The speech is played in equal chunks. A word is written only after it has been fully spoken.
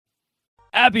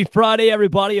Happy Friday,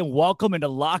 everybody, and welcome into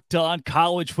Locked On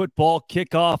College Football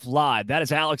Kickoff Live. That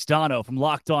is Alex Dono from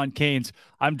Locked On Canes.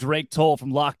 I'm Drake Toll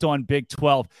from Locked On Big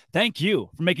 12. Thank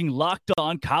you for making Locked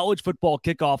On College Football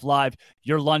Kickoff Live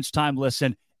your lunchtime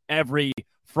listen every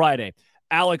Friday.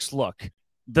 Alex, look,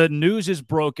 the news is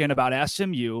broken about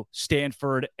SMU,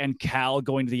 Stanford, and Cal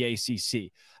going to the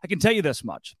ACC. I can tell you this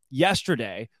much.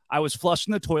 Yesterday, I was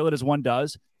flushing the toilet as one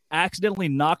does, accidentally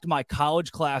knocked my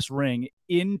college class ring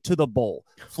into the bowl,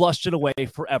 flushed it away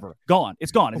forever. Gone.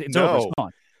 It's gone. It's over. It's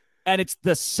gone. And it's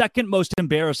the second most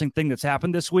embarrassing thing that's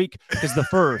happened this week because the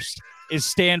first is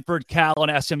Stanford, Cal,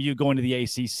 and SMU going to the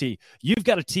ACC. You've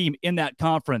got a team in that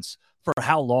conference for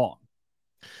how long?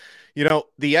 You know,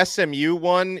 the SMU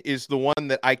one is the one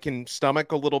that I can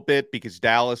stomach a little bit because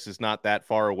Dallas is not that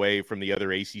far away from the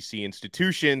other ACC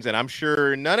institutions. And I'm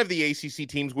sure none of the ACC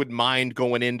teams would mind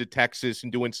going into Texas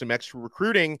and doing some extra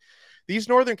recruiting. These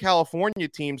Northern California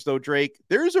teams, though, Drake,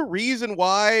 there's a reason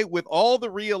why, with all the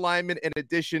realignment and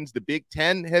additions the Big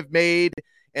Ten have made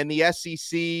and the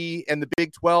SEC and the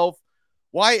Big 12,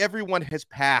 why everyone has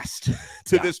passed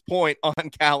to this point on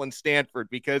Cal and Stanford,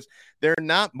 because they're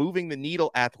not moving the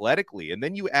needle athletically. And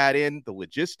then you add in the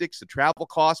logistics, the travel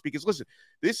costs, because listen,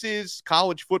 this is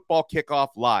College Football Kickoff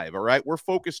Live, all right? We're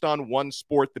focused on one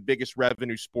sport, the biggest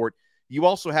revenue sport. You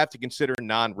also have to consider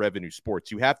non-revenue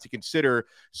sports. You have to consider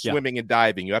swimming and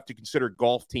diving. You have to consider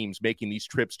golf teams making these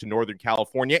trips to Northern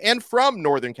California and from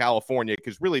Northern California,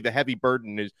 because really the heavy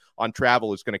burden is on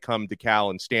travel is going to come to Cal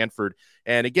and Stanford.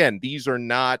 And again, these are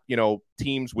not,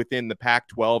 teams within the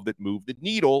Pac-12 that move the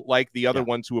needle like the other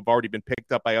ones who have already been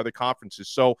picked up by other conferences.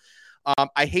 So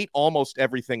I hate almost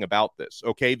everything about this,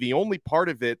 okay? The only part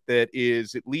of it that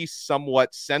is at least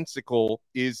somewhat sensical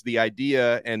is the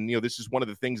idea, and, this is one of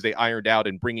the things they ironed out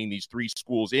in bringing these three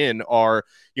schools in are,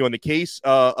 in the case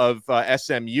of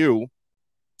SMU,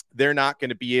 they're not going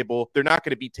to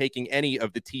be taking any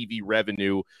of the TV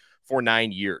revenue for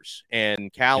 9 years.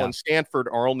 And Cal and Stanford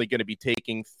are only going to be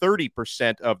taking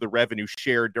 30% of the revenue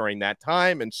shared during that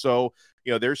time. And so,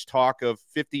 there's talk of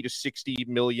 50 to 60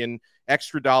 million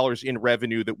extra dollars in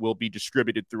revenue that will be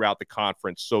distributed throughout the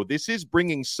conference. So this is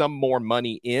bringing some more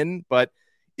money in, but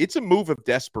it's a move of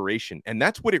desperation. And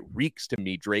that's what it reeks to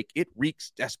me, Drake. It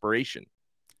reeks desperation.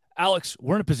 Alex,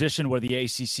 we're in a position where the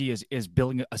ACC is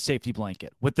building a safety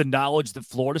blanket with the knowledge that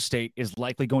Florida State is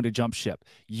likely going to jump ship.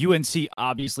 UNC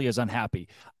obviously is unhappy.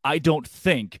 I don't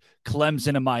think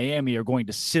Clemson and Miami are going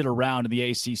to sit around in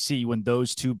the ACC when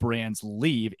those two brands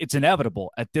leave. It's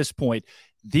inevitable at this point.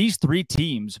 These three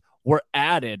teams were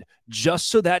added just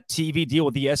so that TV deal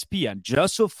with ESPN,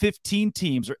 just so 15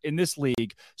 teams are in this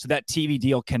league so that TV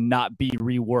deal cannot be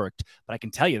reworked. But I can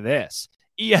tell you this.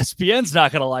 ESPN's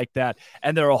not going to like that.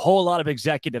 And there are a whole lot of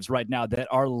executives right now that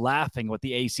are laughing what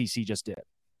the ACC just did.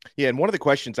 Yeah, and one of the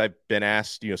questions I've been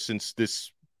asked, since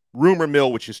this rumor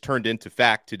mill, which has turned into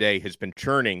fact today, has been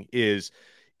churning is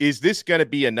this going to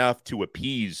be enough to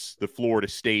appease the Florida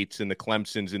States and the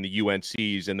Clemsons and the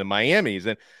UNCs and the Miamis?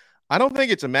 And I don't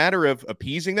think it's a matter of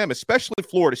appeasing them, especially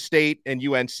Florida State and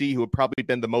UNC, who have probably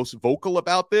been the most vocal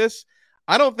about this.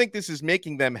 I don't think this is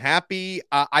making them happy.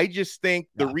 I just think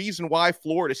the reason why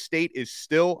Florida State is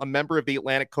still a member of the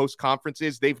Atlantic Coast Conference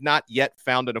is they've not yet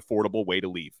found an affordable way to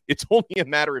leave. It's only a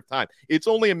matter of time. It's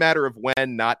only a matter of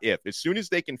when, not if. As soon as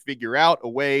they can figure out a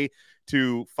way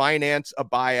to finance a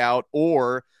buyout,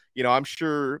 or, I'm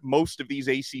sure most of these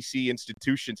ACC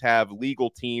institutions have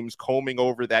legal teams combing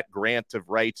over that grant of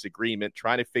rights agreement,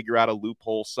 trying to figure out a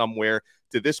loophole somewhere.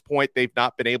 To this point, they've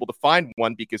not been able to find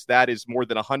one because that is more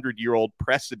than 100-year-old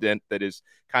precedent that is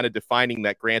kind of defining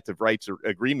that grant of rights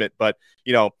agreement. But,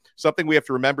 something we have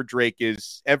to remember, Drake,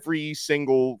 is every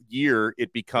single year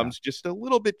it becomes just a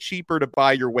little bit cheaper to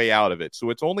buy your way out of it.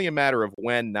 So it's only a matter of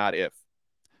when, not if.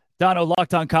 Dono,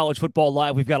 Locked On College Football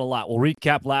Live. We've got a lot. We'll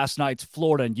recap last night's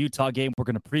Florida and Utah game. We're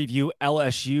going to preview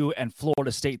LSU and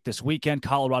Florida State this weekend,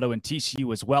 Colorado and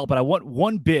TCU as well. But I want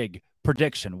one big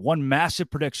prediction, one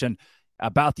massive prediction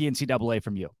about the NCAA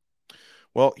from you.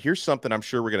 Well, here's something I'm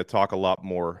sure we're going to talk a lot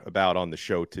more about on the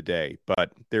show today,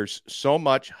 but there's so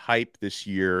much hype this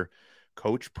year.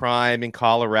 Coach Prime in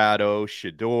Colorado,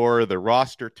 Shedeur, the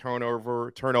roster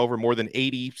turnover, more than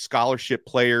 80 scholarship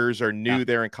players are new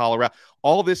there in Colorado.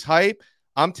 All this hype,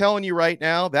 I'm telling you right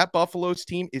now, that Buffalo's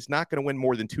team is not going to win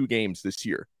more than 2 games this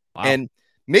year. Wow. And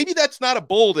maybe that's not a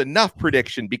bold enough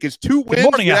prediction because 2 wins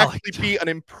would actually be an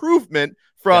improvement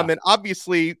from an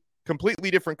obviously completely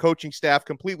different coaching staff,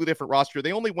 completely different roster.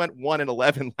 They only went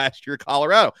 1-11 last year,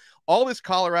 Colorado. all this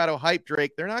Colorado hype,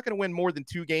 Drake, they're not going to win more than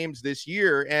 2 games this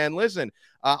year. And listen,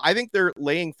 I think they're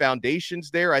laying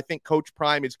foundations there. I think Coach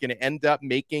Prime is going to end up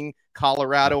making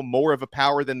Colorado more of a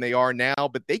power than they are now,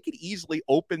 but they could easily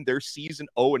open their season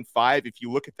 0-5. If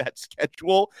you look at that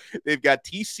schedule, they've got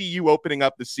TCU opening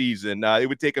up the season. It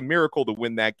would take a miracle to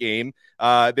win that game.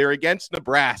 They're against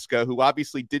Nebraska, who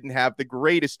obviously didn't have the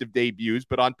greatest of debuts,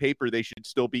 but on paper, they should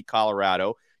still beat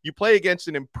Colorado. You play against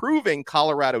an improving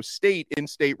Colorado State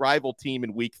in-state rival team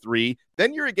in week 3.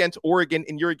 Then you're against Oregon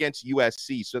and you're against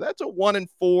USC. So that's a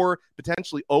 1-4,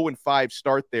 potentially 0-5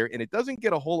 start there. And it doesn't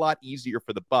get a whole lot easier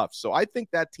for the Buffs. So I think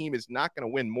that team is not going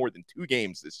to win more than 2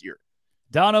 games this year.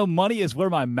 Dono, money is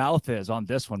where my mouth is on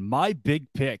this one. My big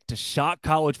pick to shock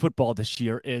college football this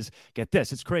year is, get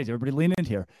this, it's crazy. Everybody lean in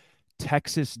here.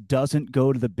 Texas doesn't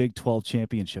go to the Big 12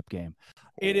 championship game.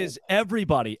 It is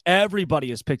everybody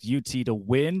has picked UT to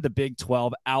win the Big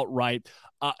 12 outright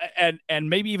and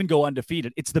maybe even go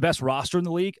undefeated. It's the best roster in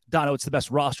the league. Dono, it's the best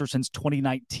roster since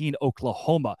 2019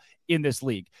 Oklahoma in this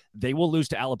league. They will lose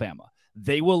to Alabama.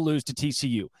 They will lose to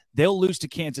TCU. They'll lose to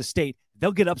Kansas State.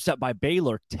 They'll get upset by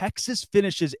Baylor. Texas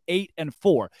finishes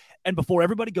 8-4. And before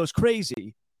everybody goes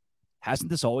crazy, hasn't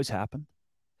this always happened?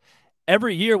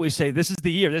 Every year we say, this is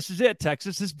the year. This is it.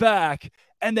 Texas is back.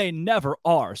 And they never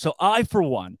are. So I, for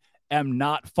one, am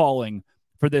not falling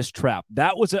for this trap.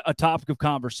 That was a topic of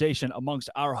conversation amongst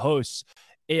our hosts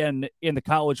in the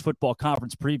college football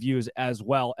conference previews as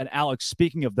well. And Alex,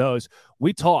 speaking of those,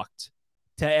 we talked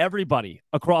to everybody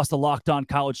across the Locked On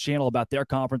College channel about their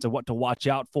conference and what to watch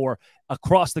out for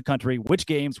across the country, which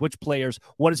games, which players,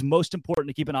 what is most important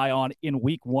to keep an eye on in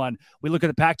week 1. We look at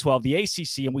the Pac-12, the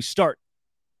ACC, and we start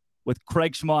with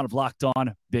Craig Schmann of Locked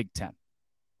On Big Ten.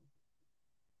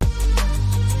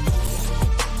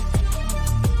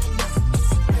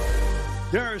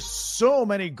 There are so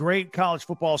many great college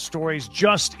football stories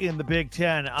just in the Big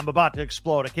Ten. I'm about to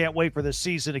explode. I can't wait for this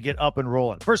season to get up and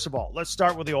rolling. First of all, let's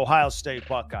start with the Ohio State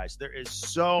Buckeyes. There is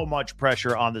so much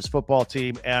pressure on this football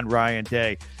team and Ryan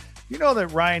Day. You know that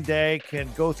Ryan Day can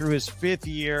go through his 5th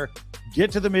year, get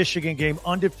to the Michigan game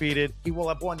undefeated. He will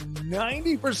have won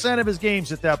 90% of his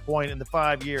games at that point in the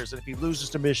 5 years. And if he loses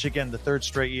to Michigan the 3rd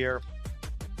straight year,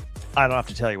 I don't have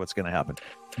to tell you what's going to happen.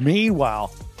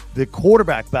 Meanwhile, the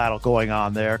quarterback battle going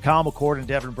on there, Kyle McCord and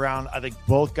Devin Brown, I think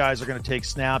both guys are going to take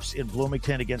snaps in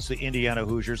Bloomington against the Indiana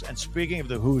Hoosiers. And speaking of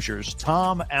the Hoosiers,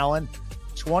 Tom Allen,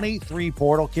 23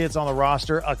 portal kids on the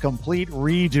roster, a complete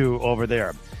redo over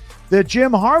there. The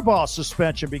Jim Harbaugh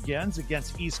suspension begins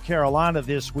against East Carolina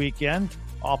this weekend.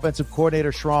 Offensive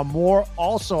coordinator Sherrone Moore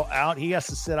also out. He has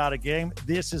to sit out a game.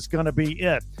 This is going to be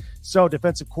it. So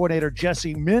defensive coordinator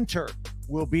Jesse Minter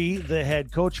will be the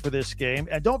head coach for this game.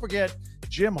 And don't forget,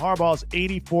 Jim Harbaugh's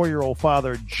 84-year-old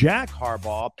father, Jack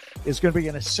Harbaugh, is going to be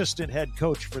an assistant head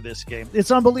coach for this game.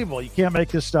 It's unbelievable. You can't make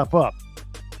this stuff up.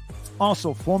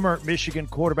 Also, former Michigan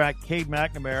quarterback Cade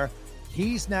McNamara,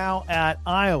 he's now at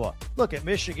Iowa. Look, at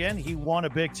Michigan, he won a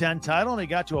Big Ten title and he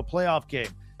got to a playoff game.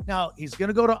 Now, he's going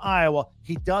to go to Iowa.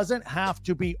 He doesn't have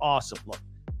to be awesome. Look,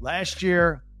 last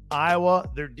year, Iowa,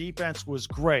 their defense was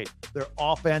great. Their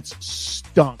offense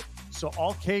stunk. So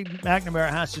all Cade McNamara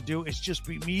has to do is just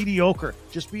be mediocre.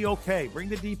 Just be okay. Bring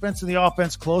the defense and the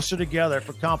offense closer together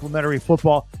for complementary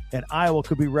football, and Iowa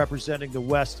could be representing the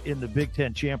West in the Big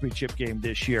Ten championship game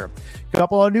this year. A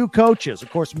couple of new coaches. Of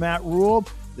course, Matt Rule,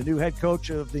 the new head coach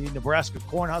of the Nebraska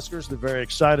Cornhuskers. They're very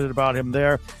excited about him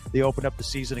there. They opened up the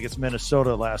season against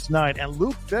Minnesota last night. And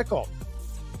Luke Fickell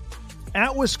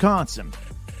at Wisconsin.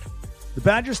 The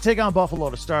Badgers take on Buffalo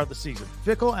to start the season.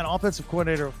 Fickell and offensive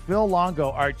coordinator Phil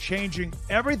Longo are changing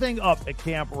everything up at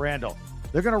Camp Randall.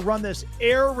 They're going to run this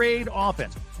air raid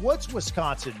offense. What's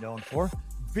Wisconsin known for?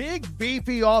 Big,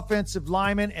 beefy offensive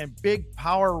linemen and big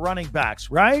power running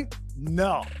backs, right?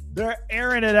 No, they're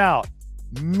airing it out.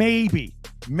 Maybe.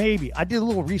 I did a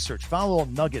little research, found a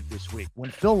little nugget this week.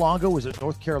 When Phil Longo was at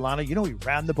North Carolina, you know he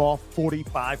ran the ball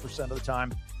 45% of the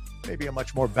time. Maybe a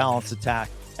much more balanced attack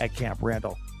at Camp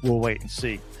Randall. We'll wait and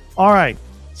see. All right,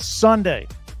 Sunday.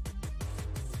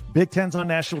 Big Ten's on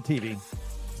national TV.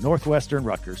 Northwestern,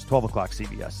 Rutgers, 12 o'clock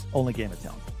CBS. Only game in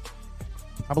town.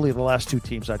 I believe the last 2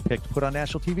 teams I picked put on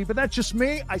national TV, but that's just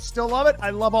me. I still love it. I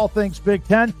love all things Big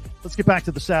Ten. Let's get back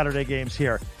to the Saturday games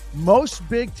here. Most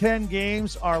Big Ten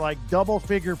games are like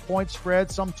double-figure point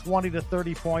spreads, some 20 to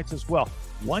 30 points as well.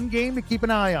 One game to keep an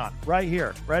eye on right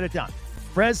here. Write it down.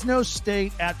 Fresno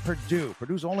State at Purdue.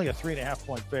 Purdue's only a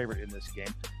 3.5-point favorite in this game.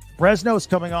 Fresno is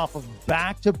coming off of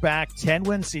back-to-back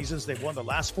 10-win seasons. They've won the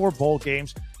last 4 bowl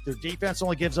games. Their defense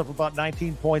only gives up about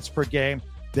 19 points per game.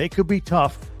 They could be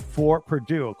tough. for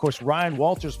Purdue. Of course, Ryan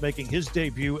Walters making his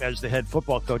debut as the head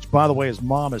football coach. By the way, his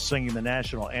mom is singing the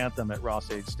national anthem at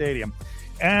Ross-Ade Stadium.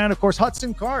 And, of course,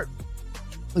 Hudson Card,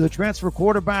 the transfer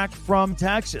quarterback from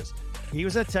Texas. He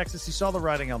was at Texas. He saw the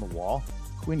writing on the wall.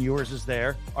 Quinn Ewers is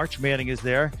there. Arch Manning is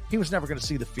there. He was never going to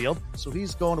see the field. So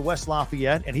he's going to West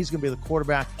Lafayette, and he's going to be the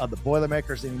quarterback of the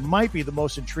Boilermakers. And he might be the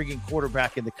most intriguing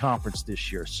quarterback in the conference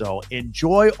this year. So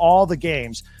enjoy all the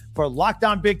games. For Locked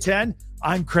On Big Ten,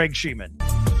 I'm Craig Sheeman.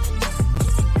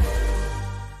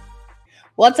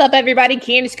 What's up, everybody?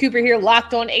 Candace Cooper here,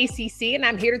 Locked On ACC, and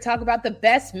I'm here to talk about the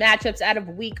best matchups out of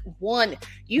Week 1.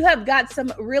 You have got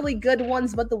some really good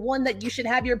ones, but the one that you should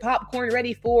have your popcorn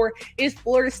ready for is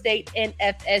Florida State and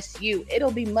FSU. It'll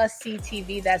be must-see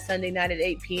TV that Sunday night at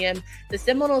 8 p.m. The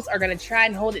Seminoles are going to try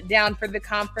and hold it down for the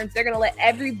conference. They're going to let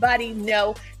everybody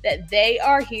know that they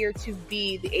are here to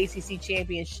be the ACC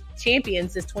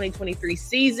champions this 2023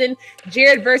 season.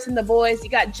 Jared Verse and the boys. You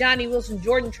got Johnny Wilson,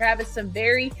 Jordan Travis, some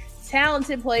very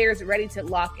talented players ready to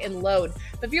lock and load.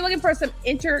 But if you're looking for some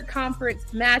interconference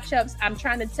matchups, I'm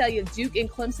trying to tell you Duke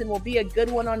and Clemson will be a good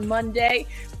one on Monday.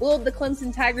 Will the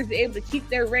Clemson Tigers be able to keep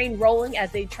their reign rolling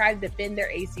as they try to defend their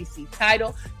ACC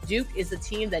title? Duke is a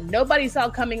team that nobody saw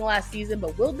coming last season,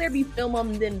 but will there be film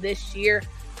on them this year?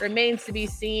 Remains to be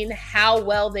seen how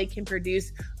well they can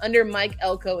produce under Mike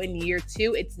Elko in year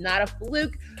 2. It's not a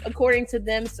fluke, according to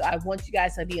them, so I want you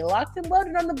guys to be locked and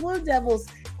loaded on the Blue Devils,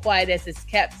 quiet as it's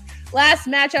kept. Last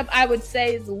matchup, I would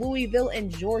say, is Louisville and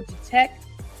Georgia Tech.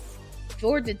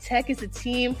 Georgia Tech is a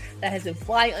team that has been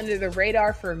flying under the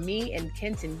radar for me and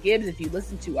Kenton Gibbs. If you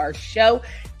listen to our show,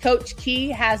 Coach Key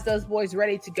has those boys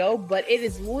ready to go, but it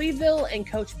is Louisville and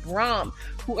Coach Brom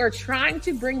who are trying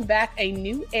to bring back a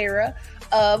new era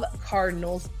of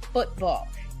Cardinals football.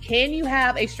 Can you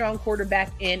have a strong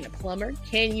quarterback in Plummer?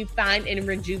 Can you find and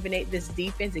rejuvenate this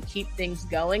defense and keep things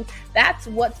going? That's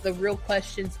what the real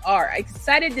questions are. I'm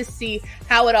excited to see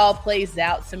how it all plays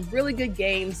out. Some really good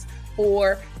games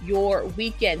for your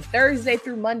weekend. Thursday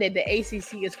through Monday, the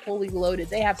ACC is fully loaded.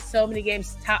 They have so many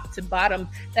games top to bottom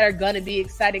that are going to be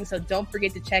exciting, so don't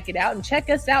forget to check it out. And check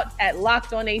us out at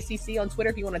Locked On ACC on Twitter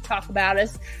if you want to talk about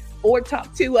us or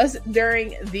talk to us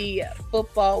during the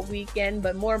football weekend.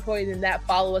 But more importantly than that,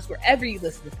 follow us wherever you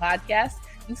listen to podcasts.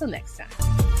 Until next time.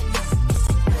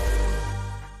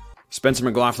 Spencer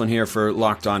McLaughlin here for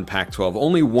Locked On Pac-12.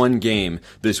 Only one game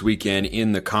this weekend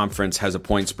in the conference has a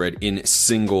point spread in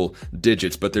single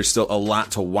digits, but there's still a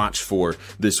lot to watch for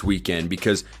this weekend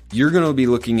because you're going to be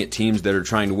looking at teams that are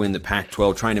trying to win the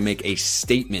Pac-12, trying to make a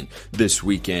statement this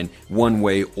weekend one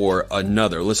way or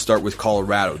another. Let's start with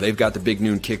Colorado. They've got the big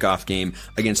noon kickoff game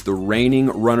against the reigning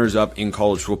runners-up in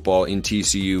college football in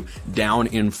TCU down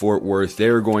in Fort Worth.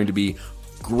 They're going to be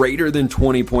greater than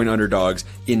 20-point underdogs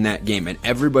in that game. And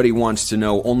everybody wants to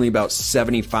know only about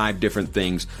 75 different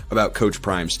things about Coach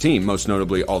Prime's team, most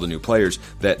notably all the new players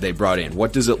that they brought in.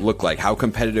 What does it look like? How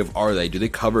competitive are they? Do they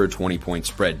cover a 20-point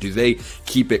spread? Do they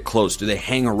keep it close? Do they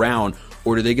hang around?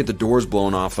 Or do they get the doors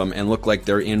blown off them and look like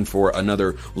they're in for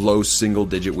another low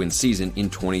single-digit win season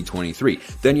in 2023?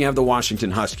 Then you have the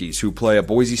Washington Huskies, who play a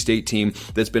Boise State team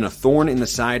that's been a thorn in the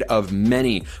side of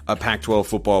many Pac-12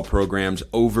 football programs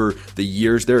over the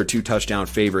years. They're a 2-touchdown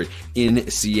favorite in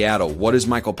Seattle. What does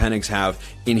Michael Penix have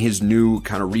in his new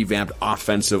kind of revamped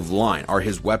offensive line? Are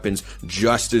his weapons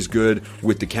just as good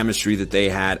with the chemistry that they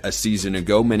had a season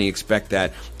ago? Many expect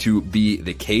that to be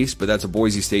the case, but that's a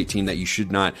Boise State team that you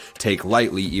should not take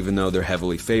lightly, even though they're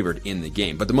heavily favored in the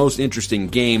game. But the most interesting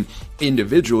game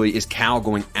individually is Cal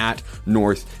going at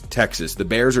North Texas. The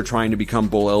Bears are trying to become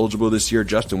bowl eligible this year.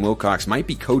 Justin Wilcox might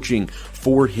be coaching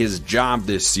for his job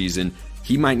this season.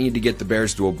 He might need to get the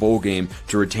Bears to a bowl game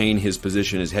to retain his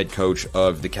position as head coach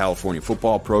of the California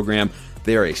football program.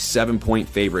 They are a 7-point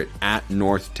favorite at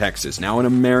North Texas. Now an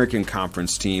American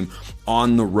Conference team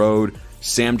on the road.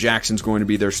 Sam Jackson's going to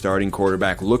be their starting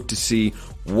quarterback. Look to see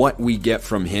what we get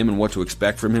from him and what to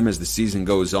expect from him as the season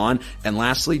goes on. And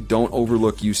lastly, don't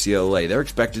overlook UCLA. They're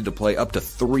expected to play up to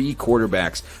 3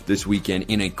 quarterbacks this weekend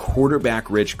in a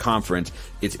quarterback-rich conference.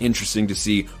 It's interesting to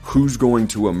see who's going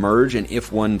to emerge and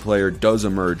if one player does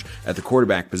emerge at the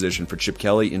quarterback position for Chip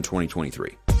Kelly in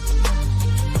 2023.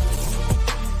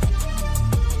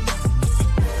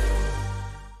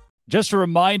 Just a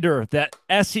reminder that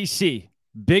SEC,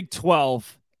 Big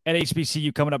 12, and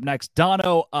HBCU coming up next.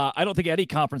 Dono, I don't think any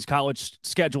conference college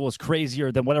schedule is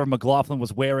crazier than whatever McLaughlin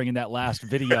was wearing in that last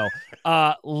video.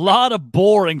 Lot of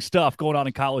boring stuff going on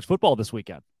in college football this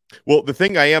weekend. Well, the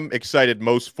thing I am excited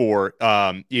most for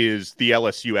is the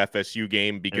LSU FSU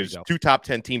game, because two top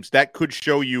 10 teams, that could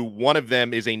show you one of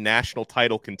them is a national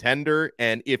title contender.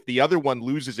 And if the other one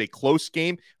loses a close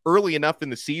game early enough in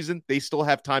the season, they still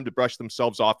have time to brush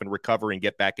themselves off and recover and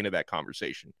get back into that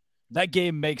conversation. That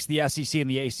game makes the SEC and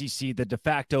the ACC the de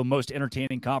facto most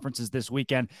entertaining conferences this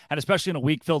weekend, and especially in a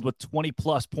week filled with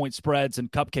 20-plus point spreads and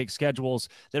cupcake schedules.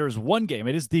 There is one game.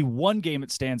 It is the one game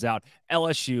that stands out,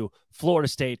 LSU, Florida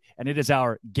State, and it is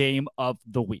our game of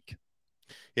the week.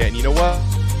 Yeah, and you know what?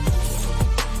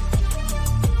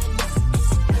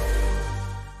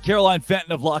 Caroline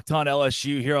Fenton of Locked On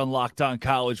LSU here on Locked On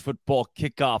College Football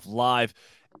Kickoff Live.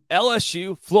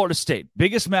 LSU, Florida State,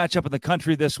 biggest matchup in the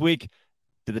country this week.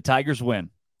 Did the Tigers win?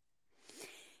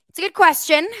 It's a good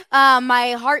question.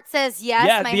 My heart says yes.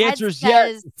 Yeah, my the head answer is says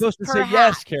yes. You're supposed to perhaps. say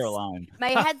yes, Caroline. My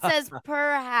head says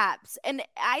perhaps. And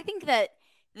I think that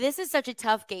this is such a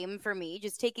tough game for me,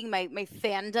 just taking my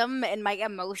fandom and my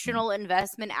emotional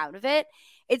investment out of it.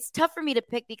 It's tough for me to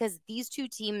pick because these two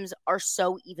teams are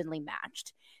so evenly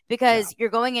matched. Because you're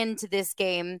going into this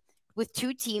game with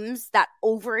two teams that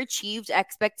overachieved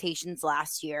expectations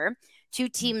last year, two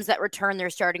teams that return their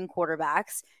starting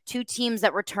quarterbacks, two teams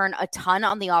that return a ton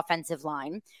on the offensive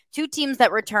line, two teams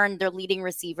that return their leading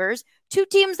receivers, two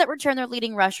teams that return their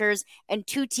leading rushers, and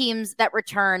two teams that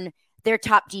return their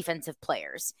top defensive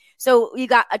players. So you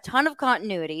got a ton of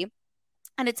continuity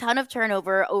and a ton of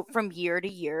turnover from year to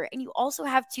year. And you also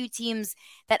have two teams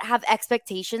that have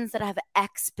expectations that have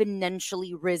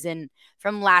exponentially risen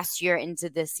from last year into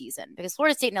this season, because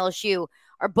Florida State and LSU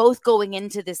are both going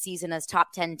into this season as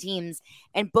top 10 teams.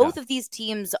 And both of these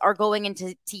teams are going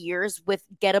into years with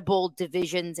gettable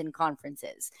divisions and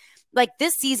conferences. Like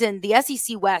this season, the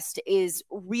SEC West is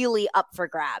really up for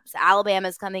grabs.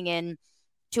 Alabama's coming in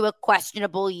to a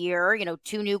questionable year,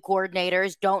 two new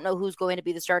coordinators, don't know who's going to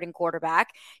be the starting quarterback.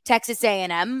 Texas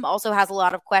A&M also has a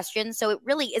lot of questions. So it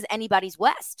really is anybody's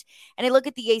West. And I look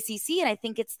at the ACC and I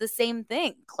think it's the same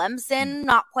thing. Clemson,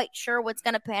 not quite sure what's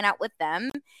going to pan out with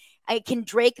them. Can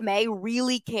Drake May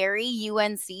really carry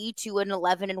UNC to an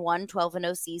 11-1,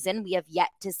 12-0 season? We have yet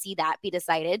to see that be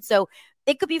decided. So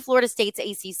it could be Florida State's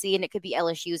ACC and it could be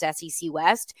LSU's SEC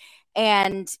West.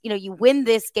 And, you win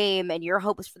this game and your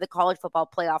hopes for the college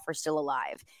football playoff are still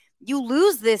alive. You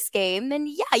lose this game and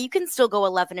you can still go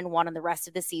 11-1 in the rest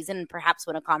of the season and perhaps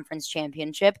win a conference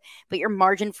championship, but your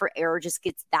margin for error just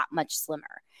gets that much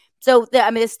slimmer. So,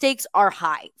 the stakes are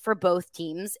high for both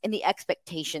teams and the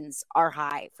expectations are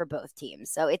high for both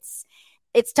teams. So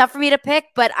it's tough for me to pick,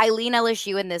 but I lean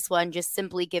LSU in this one, just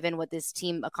simply given what this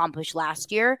team accomplished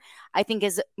last year, I think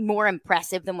is more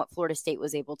impressive than what Florida State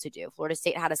was able to do. Florida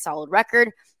State had a solid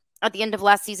record at the end of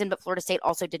last season, but Florida State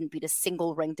also didn't beat a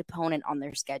single ranked opponent on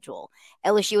their schedule.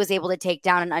 LSU was able to take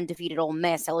down an undefeated Ole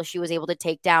Miss. LSU was able to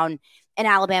take down an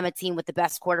Alabama team with the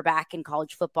best quarterback in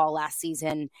college football last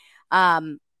season.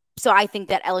 So I think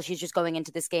that LSU is just going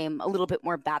into this game a little bit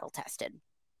more battle tested.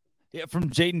 Yeah, from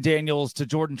Jaden Daniels to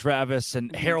Jordan Travis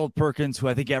and Harold Perkins, who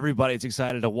I think everybody's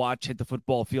excited to watch hit the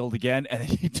football field again. And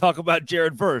then you talk about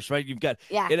Jared Verse, right? You've got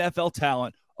NFL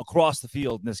talent across the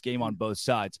field in this game on both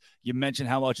sides. You mentioned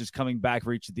how much is coming back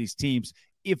for each of these teams.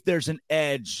 If there's an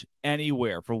edge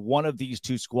anywhere for one of these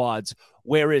two squads,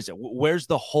 where is it? Where's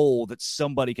the hole that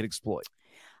somebody can exploit?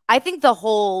 I think the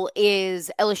hole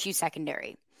is LSU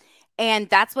secondary. And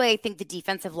that's why I think the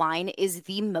defensive line is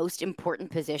the most important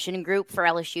position group for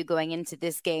LSU going into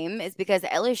this game, is because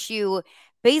LSU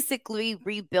basically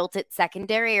rebuilt its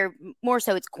secondary, or more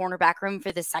so its cornerback room,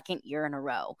 for the second year in a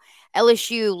row.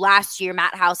 LSU last year,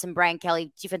 Matt House and Brian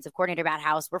Kelly, defensive coordinator Matt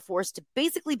House, were forced to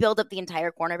basically build up the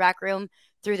entire cornerback room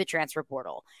through the transfer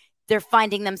portal. They're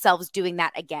finding themselves doing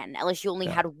that again. LSU only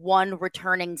had one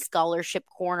returning scholarship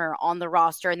corner on the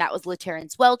roster, and that was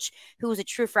LaTerrence Welch, who was a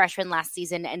true freshman last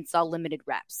season and saw limited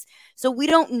reps. So we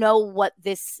don't know what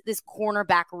this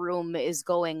cornerback room is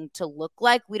going to look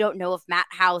like. We don't know if Matt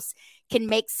House can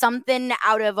make something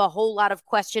out of a whole lot of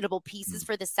questionable pieces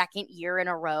for the second year in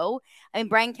a row. I mean,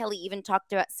 Brian Kelly even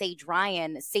talked about Sage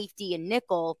Ryan, safety and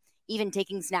nickel, even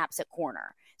taking snaps at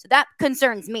corner. So that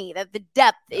concerns me, that the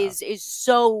depth is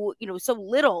so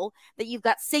little that you've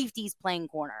got safeties playing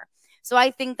corner. So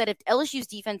I think that if LSU's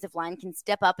defensive line can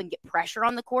step up and get pressure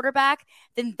on the quarterback,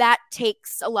 then that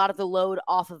takes a lot of the load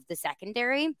off of the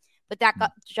secondary. But that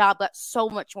job got so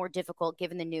much more difficult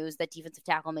given the news that defensive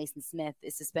tackle Mason Smith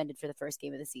is suspended for the first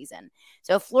game of the season.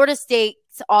 So if Florida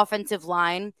State's offensive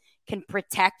line can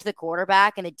protect the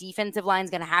quarterback and the defensive line is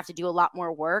going to have to do a lot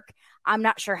more work, I'm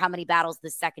not sure how many battles the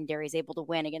secondary is able to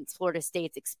win against Florida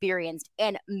State's experienced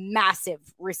and massive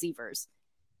receivers.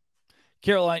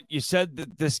 Caroline, you said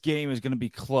that this game is going to be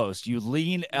close. You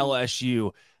lean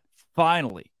LSU.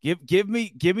 Finally, give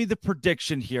me the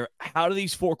prediction here. How do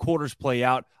these 4 quarters play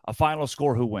out? A final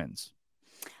score, who wins?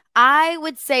 I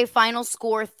would say final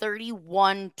score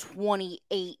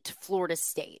 31-28 Florida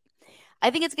State.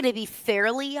 I think it's going to be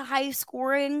fairly high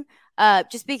scoring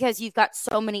just because you've got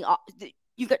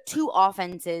you've got 2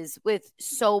 offenses with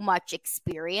so much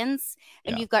experience,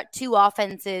 and you've got 2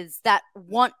 offenses that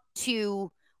want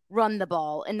to run the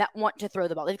ball and that want to throw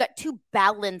the ball. They've got 2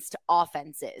 balanced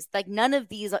offenses. Like neither of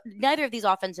these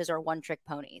offenses are one-trick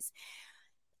ponies.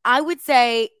 I would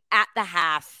say at the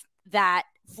half that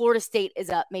Florida State is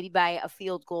up maybe by a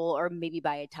field goal or maybe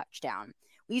by a touchdown.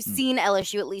 We've seen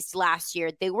LSU, at least last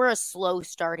year, they were a slow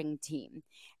starting team.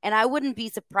 And I wouldn't be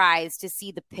surprised to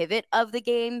see the pivot of the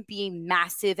game being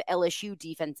massive LSU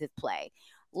defensive play.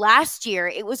 Last year,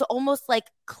 it was almost like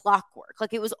clockwork.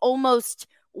 Like it was almost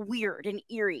weird and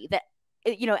eerie that,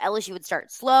 LSU would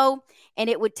start slow and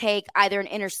it would take either an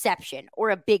interception or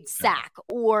a big sack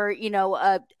or,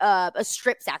 a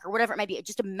strip sack or whatever it might be.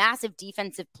 Just a massive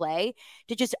defensive play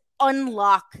to just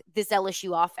unlock this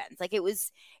LSU offense. Like it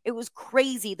was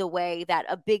crazy the way that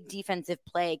a big defensive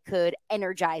play could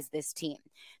energize this team.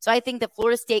 So I think that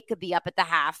Florida State could be up at the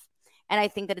half. And I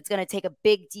think that it's going to take a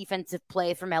big defensive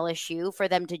play from LSU for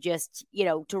them to just,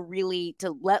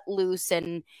 to let loose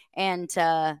and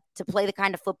to play the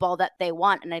kind of football that they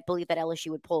want. And I believe that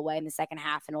LSU would pull away in the second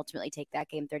half and ultimately take that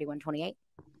game 31-28.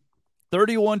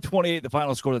 31-28, the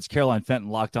final score. That's Caroline Fenton,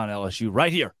 Locked On LSU,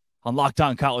 right here on Locked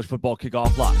On College Football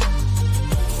Kickoff Live.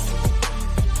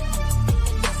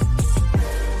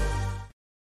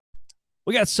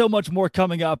 We got so much more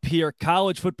coming up here.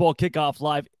 College Football Kickoff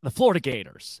Live. The Florida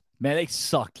Gators. Man, they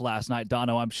sucked last night,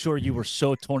 Dono. I'm sure you were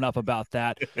so torn up about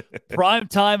that. Prime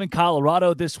time in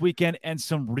Colorado this weekend and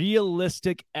some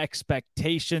realistic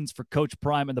expectations for Coach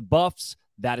Prime and the Buffs.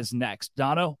 That is next.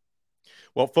 Dono?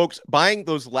 Well, folks, buying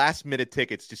those last-minute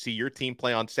tickets to see your team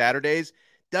play on Saturdays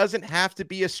doesn't have to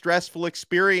be a stressful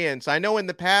experience. I know in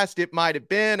the past it might have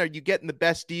been. Are you getting the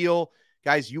best deal?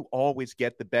 Guys, you always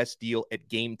get the best deal at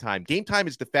Game Time. Game Time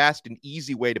is the fast and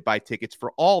easy way to buy tickets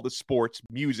for all the sports,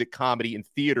 music, comedy, and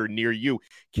theater near you.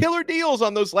 Killer deals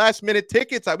on those last-minute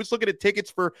tickets. I was looking at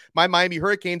tickets for my Miami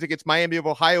Hurricanes against Miami of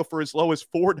Ohio for as low as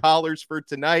 $4 for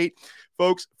tonight.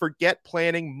 Folks, forget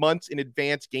planning months in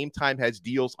advance. Game Time has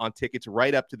deals on tickets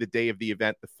right up to the day of the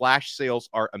event. The flash sales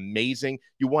are amazing.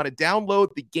 You want to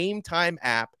download the Game Time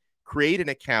app, create an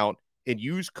account, and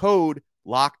use code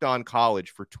Locked On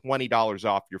College for $20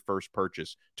 off your first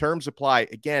purchase. Terms apply.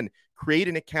 Again, create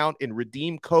an account and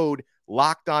redeem code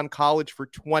Locked On College for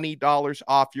 $20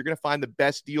 off. You're going to find the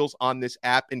best deals on this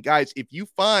app. And guys, if you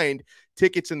find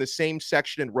tickets in the same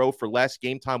section and row for less,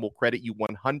 Game Time will credit you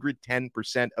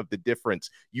 110% of the difference.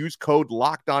 Use code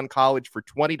Locked On College for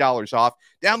 $20 off.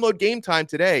 Download Game Time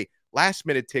today. Last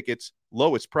minute tickets,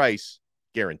 lowest price,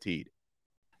 guaranteed.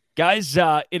 Guys,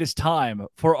 it is time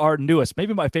for our newest,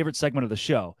 maybe my favorite segment of the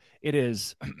show. It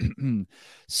is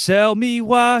Sell Me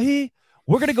Why.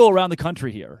 We're going to go around the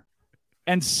country here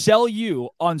and sell you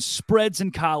on spreads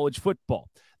in college football.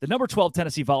 The number 12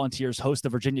 Tennessee Volunteers host the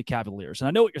Virginia Cavaliers. And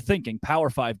I know what you're thinking, Power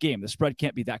 5 game. The spread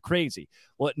can't be that crazy.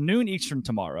 Well, at noon Eastern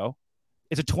tomorrow,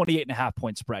 it's a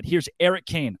 28.5-point spread. Here's Eric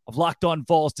Kane of Locked On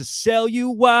Vols to sell you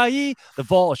why the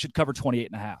Vols should cover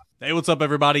 28.5. Hey, what's up,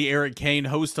 everybody? Eric Kane,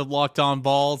 host of Locked On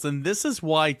Vols, and this is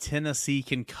why Tennessee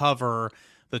can cover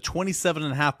the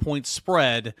 27.5-point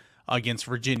spread against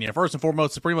Virginia. First and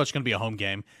foremost, it's pretty much going to be a home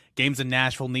game. Game's in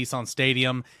Nashville, Nissan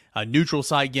Stadium, a neutral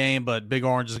site game, but Big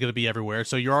Orange is going to be everywhere,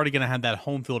 so you're already going to have that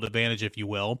home field advantage, if you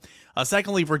will.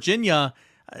 Secondly, Virginia,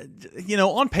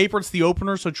 on paper, it's the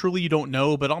opener, so truly you don't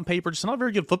know, but on paper, it's not a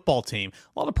very good football team.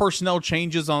 A lot of personnel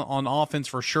changes on offense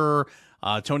for sure.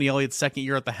 Tony Elliott's second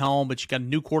year at the helm, but you got a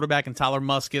new quarterback in Tyler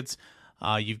Muskett.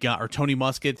 Tony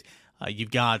Muskett. You've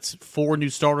got 4 new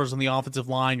starters on the offensive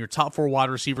line. Your top 4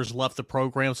 wide receivers left the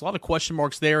program. So a lot of question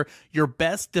marks there. Your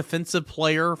best defensive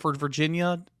player for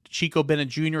Virginia, Chico Bennett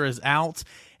Jr., is out.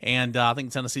 And I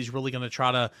think Tennessee's really going to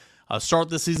try to start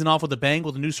this season off with a bang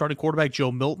with a new starting quarterback,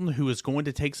 Joe Milton, who is going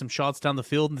to take some shots down the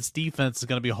field. And this defense is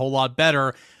going to be a whole lot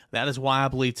better. That is why I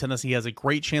believe Tennessee has a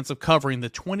great chance of covering the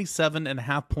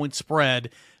 27.5-point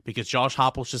spread, because Josh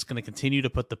Heupel's just going to continue to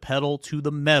put the pedal to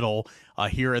the metal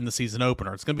here in the season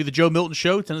opener. It's going to be the Joe Milton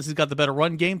show. Tennessee's got the better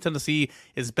run game. Tennessee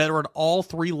is better at all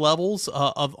 3 levels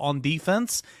on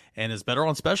defense and is better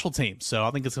on special teams. So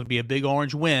I think it's going to be a big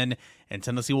Orange win, and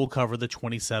Tennessee will cover the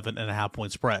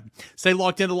 27.5-point spread. Stay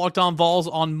locked into Locked On Vols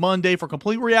on Monday for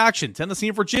complete reaction. Tennessee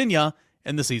and Virginia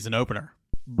in the season opener.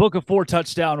 Book a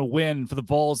 4-touchdown win for the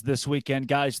Vols this weekend,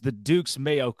 guys. The Duke's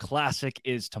Mayo Classic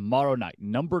is tomorrow night.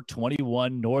 Number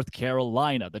 21, North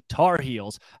Carolina. The Tar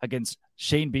Heels against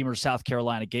Shane Beamer's South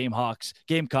Carolina Gamecocks.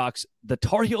 The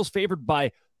Tar Heels favored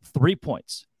by 3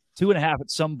 points, 2.5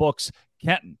 at some books.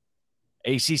 Kenton,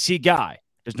 ACC guy.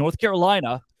 Does North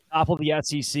Carolina topple the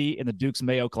SEC in the Duke's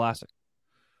Mayo Classic?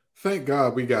 Thank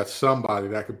God we got somebody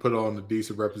that can put on a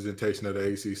decent representation of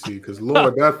the ACC. Because,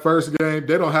 Lord, that first game,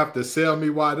 they don't have to sell me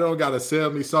why. They don't got to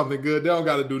sell me something good. They don't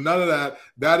got to do none of that.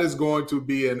 That is going to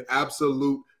be an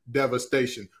absolute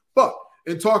devastation. But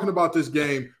in talking about this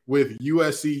game with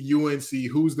USC,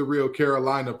 UNC, who's the real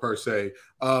Carolina per se,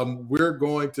 we're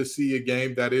going to see a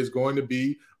game that is going to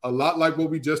be a lot like what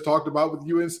we just talked about with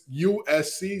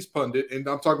USC's pundit. And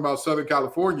I'm talking about Southern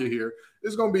California here.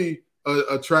 It's going to be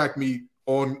a track meet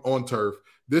on turf.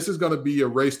 This is going to be a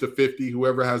race to 50,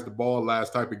 whoever has the ball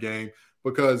last type of game,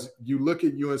 because you look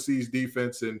at UNC's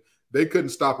defense and they couldn't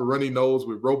stop a runny nose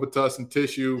with Robitussin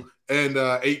tissue and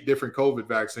 8 different COVID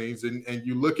vaccines. And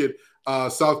you look at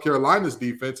South Carolina's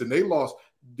defense and they lost.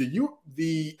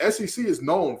 The SEC is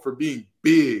known for being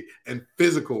big and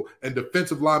physical and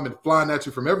defensive linemen flying at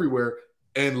you from everywhere.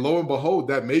 And lo and behold,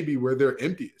 that may be where they're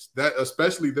emptiest, that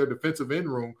especially their defensive end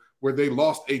room, where they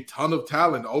lost a ton of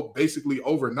talent basically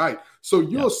overnight. So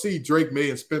you'll see Drake May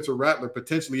and Spencer Rattler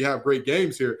potentially have great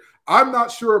games here. I'm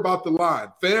not sure about the line.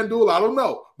 FanDuel, I don't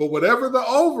know. But whatever the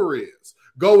over is,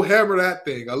 go hammer that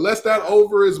thing. Unless that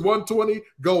over is 120,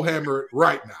 go hammer it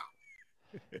right now.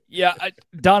 Yeah,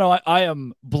 Dono, I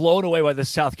am blown away by the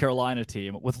South Carolina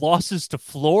team with losses to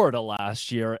Florida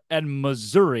last year and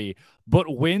Missouri,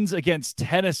 but wins against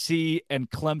Tennessee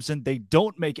and Clemson. They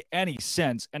don't make any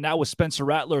sense. And now with Spencer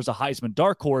Rattler as a Heisman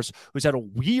dark horse who's had a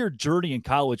weird journey in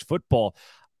college football,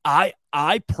 I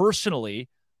personally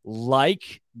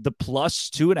like the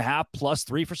 +2.5,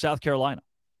 +3 for South Carolina.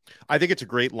 I think it's a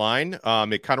great line.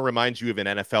 It kind of reminds you of an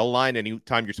NFL line.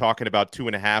 Anytime you're talking about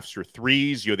 2.5s or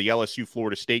 3s, the LSU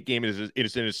Florida State game is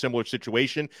in a similar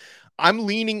situation. I'm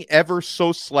leaning ever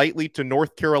so slightly to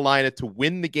North Carolina to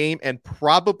win the game and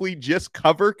probably just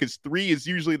cover, because 3 is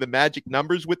usually the magic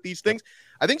numbers with these things.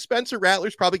 I think Spencer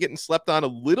Rattler's probably getting slept on a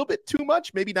little bit too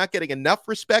much, maybe not getting enough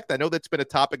respect. I know that's been a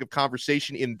topic of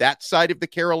conversation in that side of the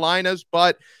Carolinas,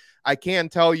 but I can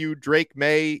tell you Drake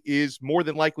May is more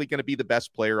than likely going to be the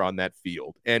best player on that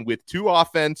field. And with 2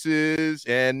 offenses,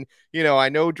 and, I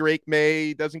know Drake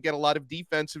May doesn't get a lot of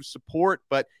defensive support,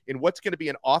 but in what's going to be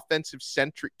an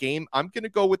offensive-centric game, I'm going to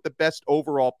go with the best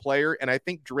overall player. And I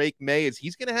think Drake May,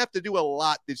 he's going to have to do a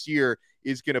lot this year,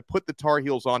 is going to put the Tar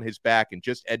Heels on his back and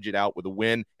just edge it out with a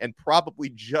win and probably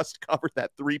just cover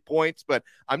that 3 points. But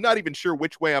I'm not even sure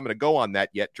which way I'm going to go on that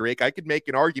yet, Drake. I could make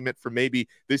an argument for maybe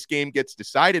this game gets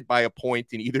decided by a point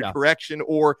in either direction,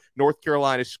 or North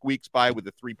Carolina squeaks by with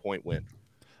a 3-point win.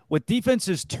 With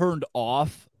defenses turned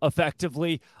off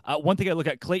effectively, one thing I look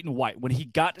at, Clayton White, when he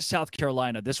got to South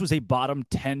Carolina, this was a bottom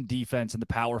 10 defense in the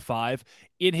Power 5.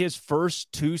 In his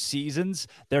first 2 seasons,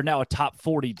 they're now a top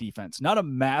 40 defense. Not a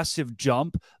massive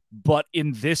jump, but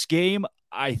in this game,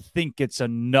 I think it's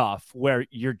enough where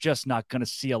you're just not going to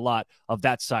see a lot of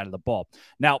that side of the ball.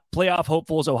 Now, playoff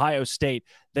hopefuls Ohio State,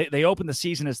 they opened the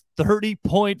season as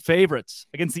 30-point favorites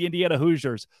against the Indiana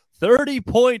Hoosiers.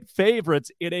 30-point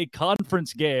favorites in a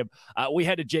conference game. We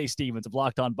had to Jay Stevens of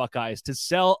Locked On Buckeyes to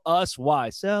sell us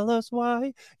why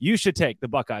you should take the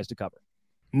Buckeyes to cover.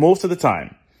 Most of the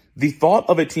time, the thought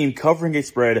of a team covering a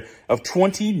spread of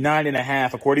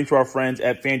 29.5, according to our friends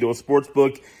at FanDuel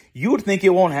Sportsbook, you would think it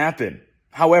won't happen.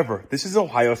 However, this is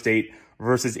Ohio State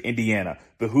versus Indiana.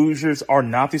 The Hoosiers are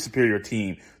not the superior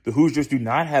team. The Hoosiers do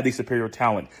not have the superior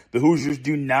talent. The Hoosiers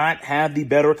do not have the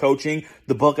better coaching.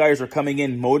 The Buckeyes are coming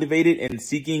in motivated and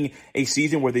seeking a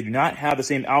season where they do not have the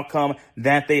same outcome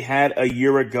that they had a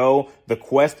year ago. The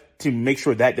quest to make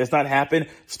sure that does not happen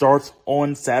starts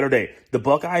on Saturday. The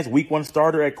Buckeyes week 1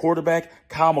 starter at quarterback,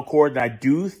 Kyle McCord, and I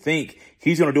do think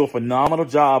he's going to do a phenomenal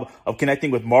job of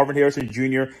connecting with Marvin Harrison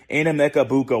Jr. and Emeka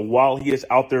Buka while he is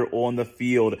out there on the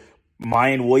field.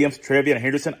 Mayan Williams, Travion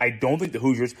Henderson, I don't think the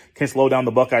Hoosiers can slow down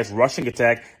the Buckeyes' rushing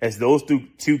attack, as those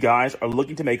two guys are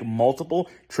looking to make multiple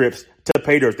trips to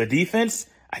pay dirt. The defense,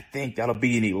 I think that'll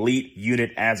be an elite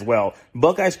unit as well.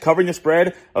 Buckeyes covering the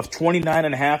spread of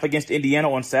 29.5 against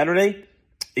Indiana on Saturday,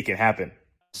 it can happen.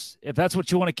 If that's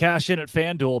what you want to cash in at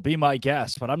FanDuel, be my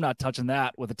guest, but I'm not touching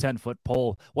that with a 10-foot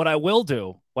pole. What I will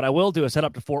do is head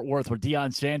up to Fort Worth, where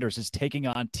Deion Sanders is taking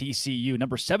on TCU,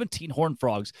 number 17 Horned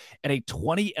Frogs, and a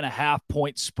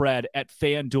 20.5-point spread at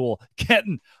FanDuel.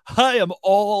 Kenton, I am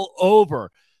all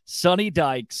over Sonny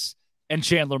Dykes and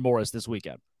Chandler Morris this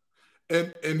weekend.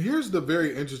 And here's the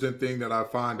very interesting thing that I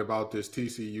find about this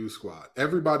TCU squad.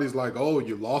 Everybody's like, "Oh,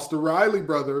 you lost to Riley,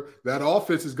 brother. That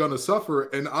offense is going to suffer."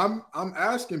 And I'm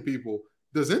asking people,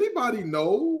 does anybody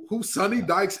know who Sonny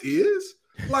Dykes is?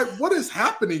 Like, what is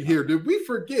happening here? Did we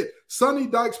forget Sonny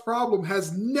Dykes' problem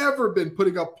has never been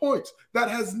putting up points? That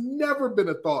has never been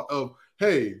a thought of,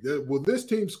 hey, will this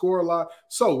team score a lot?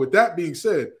 So with that being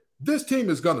said, this team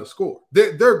is going to score.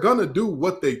 They're going to do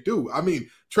what they do. I mean,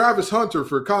 Travis Hunter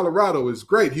for Colorado is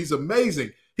great. He's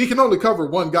amazing. He can only cover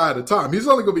one guy at a time. He's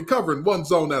only going to be covering one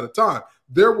zone at a time.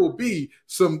 There will be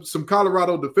some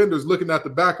Colorado defenders looking at the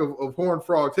back of Horned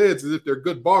Frog's heads as if they're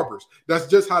good barbers. That's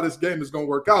just how this game is going to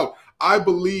work out. I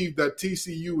believe that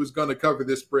TCU is going to cover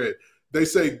this spread. They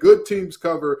say good teams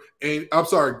good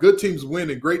teams win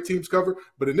and great teams cover.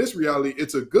 But in this reality,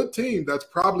 it's a good team that's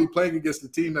probably playing against a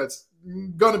team that's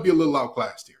going to be a little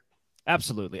outclassed here.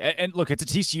 Absolutely. And look, it's a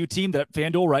TCU team that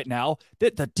FanDuel right now,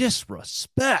 the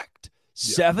disrespect.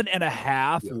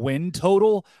 7.5 win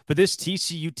total for this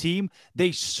TCU team.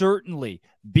 They certainly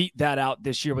beat that out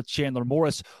this year with Chandler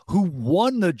Morris, who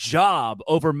won the job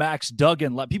over Max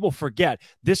Duggan. Let people forget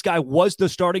this guy was the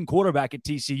starting quarterback at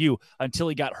TCU until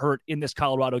he got hurt in this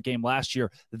Colorado game last year.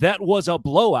 That was a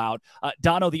blowout.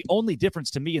 Dono, the only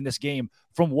difference to me in this game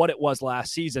from what it was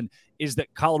last season is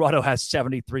that Colorado has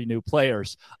 73 new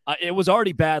players. It was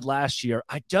already bad last year.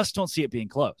 I just don't see it being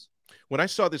close. When I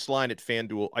saw this line at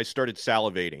FanDuel, I started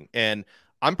salivating, and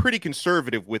I'm pretty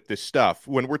conservative with this stuff.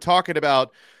 When we're talking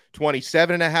about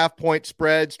 27.5 point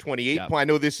spreads, 28 point, I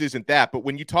know this isn't that, but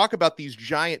when you talk about these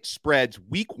giant spreads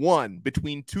week one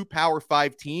between two Power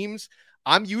 5 teams,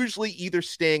 I'm usually either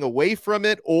staying away from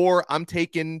it or I'm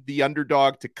taking the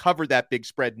underdog to cover that big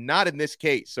spread. Not in this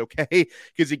case, okay?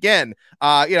 Because again,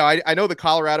 I know the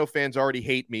Colorado fans already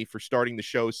hate me for starting the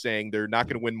show saying they're not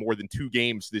going to win more than 2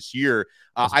 games this year.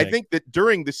 I think that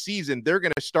during the season, they're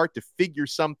going to start to figure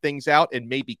some things out and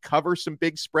maybe cover some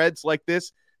big spreads like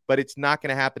this, but it's not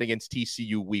going to happen against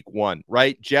TCU week one,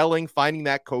 right? Gelling, finding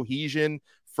that cohesion,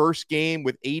 first game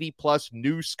with 80-plus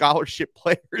new scholarship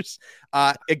players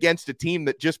against a team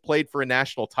that just played for a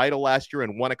national title last year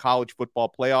and won a college football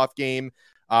playoff game.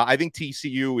 I think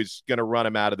TCU is going to run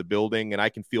them out of the building, and I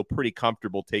can feel pretty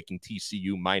comfortable taking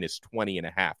TCU minus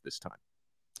 20.5 this time.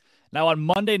 Now, on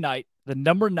Monday night, the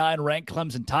number 9 ranked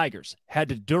Clemson Tigers head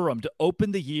to Durham to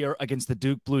open the year against the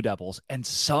Duke Blue Devils, and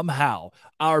somehow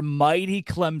our mighty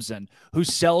Clemson, who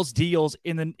sells deals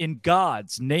in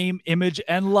God's name, image,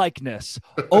 and likeness,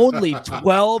 only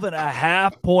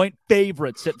 12.5 point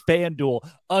favorites at FanDuel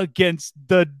against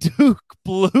the Duke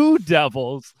Blue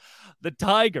Devils. The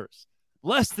Tigers,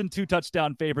 less than 2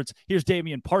 touchdown favorites. Here's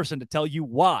Damian Parson to tell you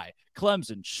why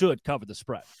Clemson should cover the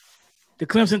spread. The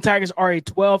Clemson Tigers are a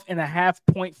 12.5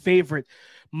 point favorite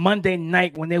Monday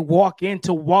night when they walk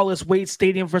into Wallace Wade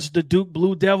Stadium versus the Duke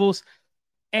Blue Devils.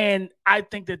 And I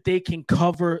think that they can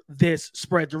cover this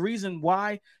spread. The reason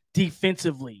why,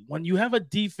 defensively, when you have a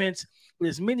defense with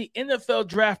as many NFL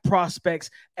draft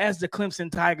prospects as the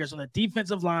Clemson Tigers on the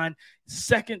defensive line,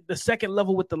 the second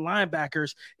level with the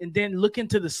linebackers, and then look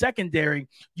into the secondary,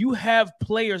 you have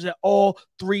players at all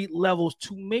 3 levels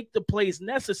to make the plays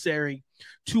necessary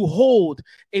to hold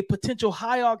a potential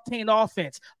high-octane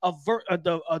offense,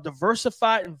 a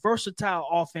diversified and versatile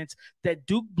offense that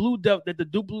the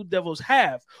Duke Blue Devils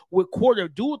have with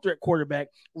dual-threat quarterback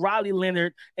Riley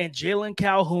Leonard and Jalen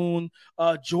Calhoun,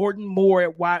 Jordan Moore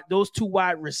at wide, those 2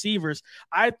 wide receivers.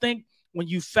 I think when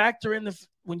you factor in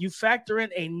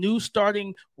a new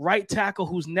starting right tackle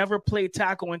who's never played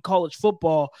tackle in college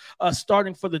football,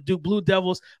 starting for the Duke Blue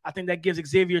Devils, I think that gives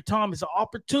Xavier Thomas an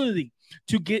opportunity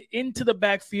to get into the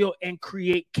backfield and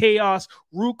create chaos.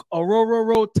 Rook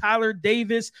Orororo, Tyler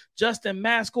Davis, Justin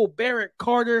Maskell, Barrett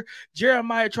Carter,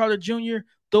 Jeremiah Trotter Jr.,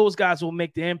 those guys will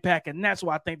make the impact, and that's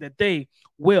why I think that they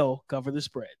will cover the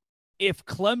spread. If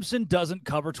Clemson doesn't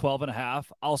cover 12.5,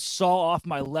 I'll saw off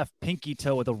my left pinky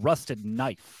toe with a rusted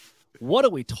knife. What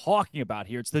are we talking about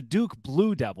here? It's the Duke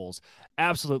Blue Devils.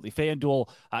 Absolutely. FanDuel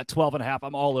 12.5.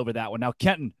 I'm all over that one. Now,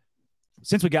 Kenton,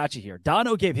 since we got you here,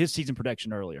 Dono gave his season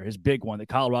prediction earlier, his big one, that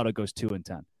Colorado goes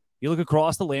 2-10. You look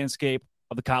across the landscape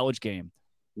of the college game.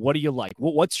 What do you like?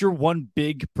 What's your one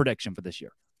big prediction for this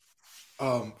year?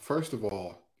 First of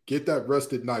all, get that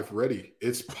rusted knife ready.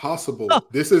 It's possible.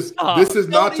 This is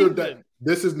not your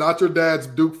dad's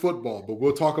Duke football, but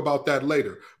we'll talk about that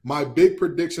later. My big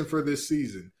prediction for this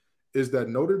season is that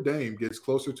Notre Dame gets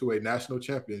closer to a national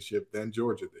championship than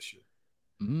Georgia this year.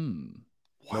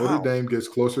 Wow. Notre Dame gets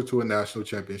closer to a national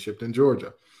championship than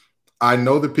Georgia. I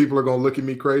know that people are going to look at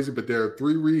me crazy, but there are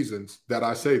 3 reasons that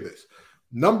I say this.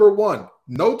 Number 1,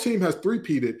 No team has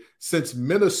three-peated since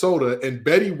Minnesota, and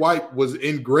Betty White was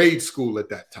in grade school at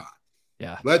that time.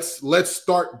 Yeah. Let's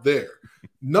start there.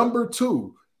 Number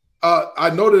two,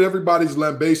 I know that everybody's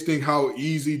lambasting how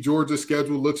easy Georgia's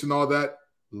schedule looks and all that.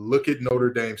 Look at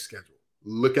Notre Dame's schedule.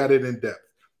 Look at it in depth.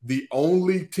 The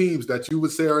only teams that you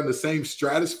would say are in the same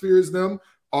stratosphere as them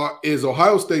is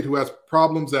Ohio State, who has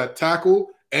problems at tackle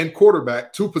and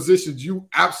quarterback, two positions you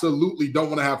absolutely don't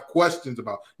want to have questions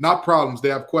about. Not problems, they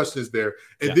have questions there.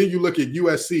 And then you look at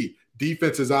USC,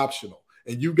 defense is optional.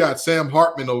 And you got Sam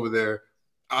Hartman over there.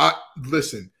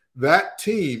 Listen, that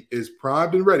team is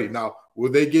primed and ready. Now,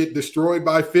 will they get destroyed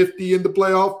by 50 in the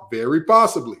playoff? Very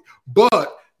possibly.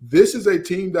 But this is a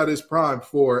team that is primed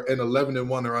for an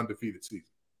 11-1 or undefeated season.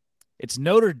 It's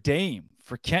Notre Dame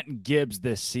for Kenton Gibbs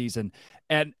this season.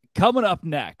 And coming up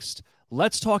next,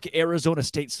 let's talk Arizona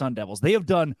State Sun Devils. They have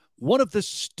done one of the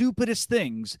stupidest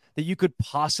things that you could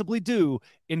possibly do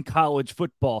in college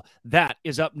football. That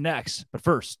is up next. But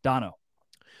first, Dono.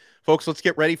 Folks, let's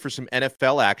get ready for some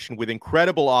NFL action with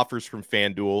incredible offers from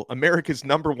FanDuel, America's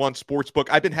 #1 sportsbook.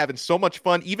 I've been having so much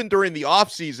fun, even during the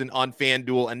offseason on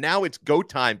FanDuel, and now it's go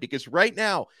time because right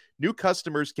now, new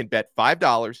customers can bet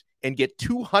 $5 and get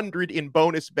 $200 in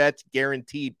bonus bets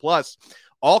guaranteed. Plus,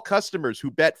 all customers who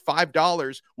bet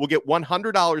 $5 will get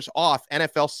 $100 off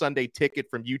NFL Sunday Ticket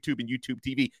from YouTube and YouTube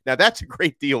TV. Now, that's a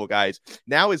great deal, guys.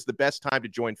 Now is the best time to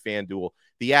join FanDuel.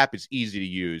 The app is easy to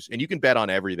use, and you can bet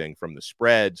on everything from the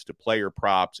spreads to player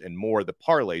props and more. The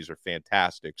parlays are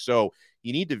fantastic. So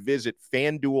you need to visit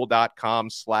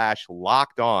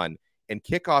FanDuel.com/lockedon and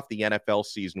kick off the NFL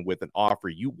season with an offer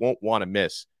you won't want to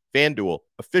miss. FanDuel,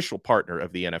 official partner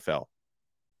of the NFL.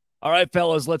 All right,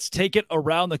 fellas, let's take it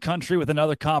around the country with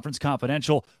another Conference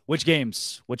Confidential. Which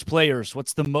games, which players,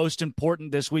 what's the most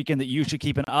important this weekend that you should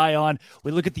keep an eye on?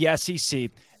 We look at the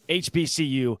SEC,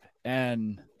 HBCU,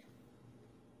 and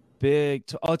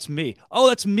it's me. Oh,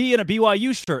 that's me in a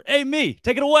BYU shirt. Hey, me,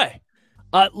 take it away.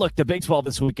 Look, the Big 12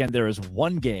 this weekend, there is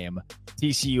one game,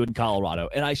 TCU in Colorado,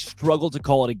 and I struggle to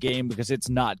call it a game because it's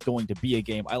not going to be a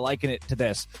game. I liken it to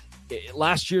this.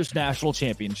 Last year's national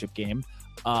championship game,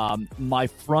 my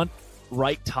front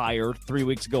right tire 3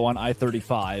 weeks ago on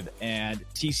I-35 and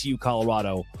TCU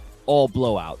Colorado, all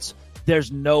blowouts.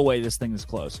 There's no way this thing is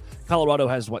close. Colorado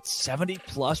has,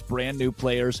 70-plus brand new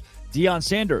players. Deion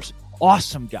Sanders,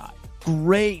 awesome guy,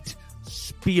 great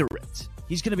spirit.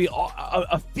 He's going to be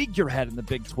a figurehead in the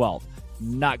Big 12.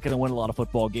 Not going to win a lot of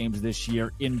football games this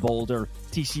year in Boulder.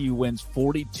 TCU wins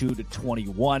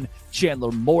 42-21.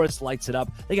 Chandler Morris lights it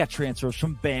up. They got transfers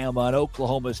from Bama and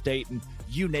Oklahoma State, and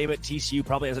you name it. TCU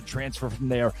probably has a transfer from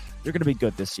there. They're going to be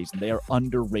good this season. They are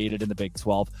underrated in the Big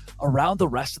 12. Around the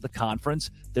rest of the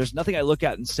conference, there's nothing I look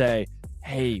at and say,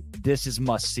 hey, this is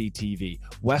must-see TV.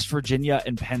 West Virginia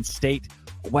and Penn State.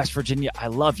 West Virginia, I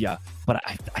love you, but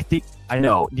I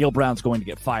know Neil Brown's going to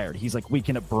get fired. He's like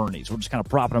weekend at Bernie's. We're just kind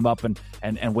of propping him up and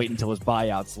wait until his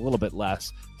buyout's a little bit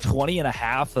less.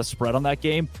 20.5 the spread on that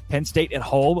game. Penn State at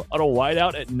home on a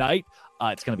whiteout at night.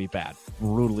 It's going to be bad.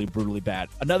 Brutally bad.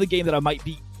 Another game that I might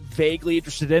be vaguely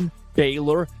interested in,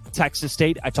 Baylor, Texas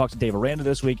State. I talked to Dave Aranda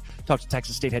this week. Talked to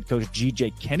Texas State head coach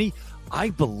G.J. Kinney.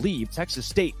 I believe Texas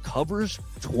State covers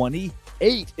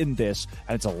 28 in this,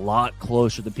 and it's a lot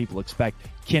closer than people expect.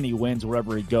 Kinney wins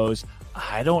wherever he goes.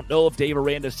 I don't know if Dave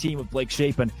Aranda's team with Blake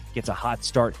Shapen gets a hot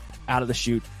start out of the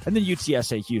chute. And then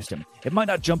UTSA Houston. It might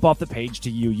not jump off the page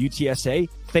to you. UTSA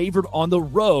favored on the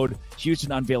road.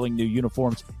 Houston unveiling new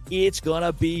uniforms. It's going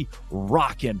to be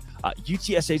rocking.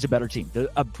 UTSA is a better team. They're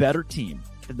a better team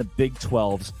than the Big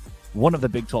 12's, one of the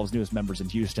Big 12's newest members in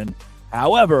Houston.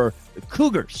 However, the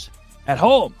Cougars at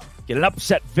home get an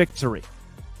upset victory.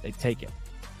 They take it.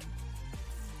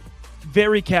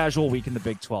 Very casual week in the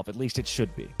Big 12. At least it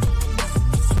should be.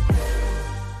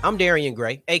 I'm Darian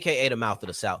Gray, a.k.a. the Mouth of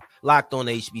the South, Locked On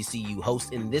HBCU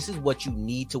host, and this is what you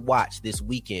need to watch this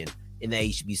weekend in the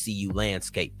HBCU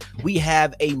landscape. We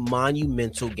have a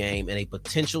monumental game and a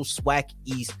potential SWAC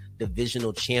East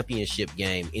divisional championship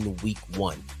game in week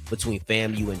 1 between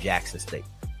FAMU and Jackson State.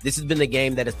 This has been the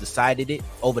game that has decided it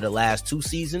over the last 2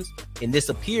 seasons, and this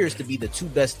appears to be the 2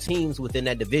 best teams within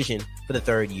that division for the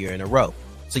 3rd year in a row.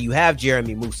 So you have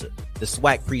Jeremy Musa, the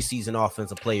SWAC preseason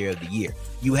offensive player of the year.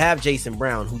 You have Jason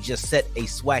Brown, who just set a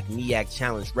SWAC MEAC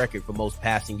challenge record for most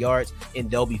passing yards,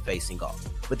 and they'll be facing off.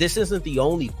 But this isn't the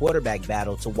only quarterback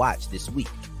battle to watch this week.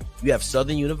 You have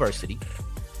Southern University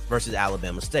versus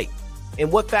Alabama State.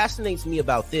 And what fascinates me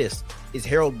about this is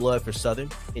Harold Blood for Southern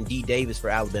and D. Davis for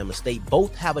Alabama State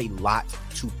both have a lot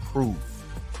to prove.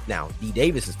 Now, D.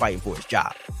 Davis is fighting for his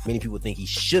job. Many people think he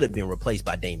should have been replaced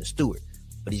by Damon Stewart.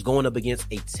 but he's going up against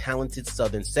a talented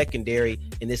Southern secondary,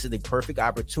 and this is the perfect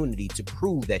opportunity to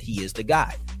prove that he is the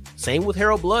guy. Same with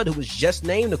Harold Blood, who was just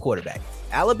named the quarterback.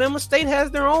 Alabama State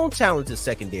has their own talented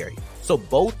secondary. So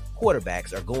both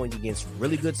quarterbacks are going against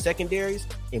really good secondaries,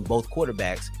 and both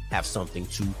quarterbacks have something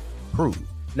to prove.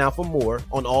 Now, for more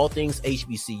on all things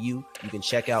HBCU, you can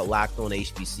check out Locked On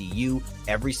HBCU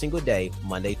every single day,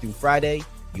 Monday through Friday,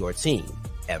 your team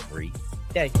every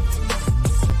day.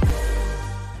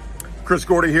 Chris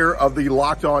Gordy here of the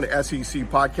Locked On SEC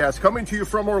podcast, coming to you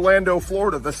from Orlando,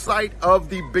 Florida, the site of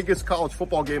the biggest college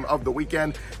football game of the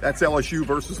weekend. That's LSU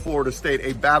versus Florida State,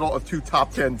 a battle of two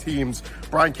top 10 teams.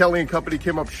 Brian Kelly and company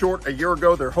came up short a year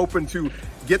ago. They're hoping to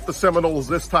get the Seminoles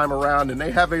this time around, and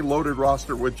they have a loaded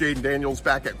roster with Jaden Daniels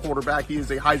back at quarterback. He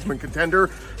is a Heisman contender,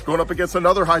 going up against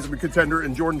another Heisman contender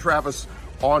in Jordan Travis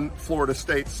on Florida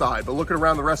State's side. But looking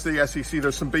around the rest of the SEC,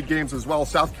 there's some big games as well.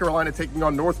 South Carolina taking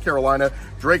on North Carolina.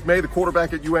 Drake May, the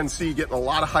quarterback at UNC, getting a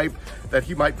lot of hype that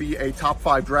he might be a top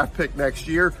 5 draft pick next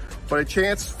year. But a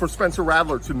chance for Spencer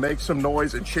Rattler to make some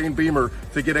noise and Shane Beamer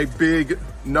to get a big,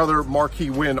 another marquee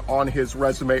win on his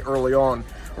resume early on.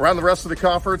 Around the rest of the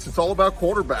conference, it's all about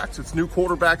quarterbacks. It's new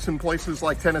quarterbacks in places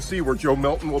like Tennessee, where Joe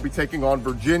Milton will be taking on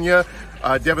Virginia.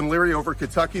 Devin Leary over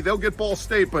Kentucky. They'll get Ball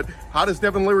State, but how does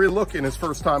Devin Leary look in his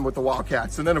first time with the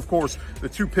Wildcats? And then, of course, the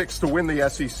two picks to win the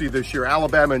SEC this year,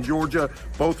 Alabama and Georgia,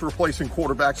 both replacing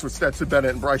quarterbacks with Stetson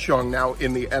Bennett and Bryce Young now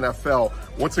in the NFL.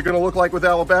 What's it going to look like with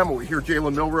Alabama? We hear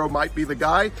Jalen Milroe might be the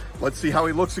guy. Let's see how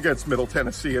he looks against Middle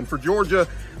Tennessee. And for Georgia,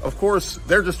 of course,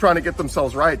 they're just trying to get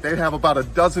themselves right. They have about a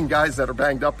dozen guys that are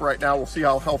banged up right now. We'll see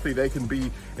how healthy they can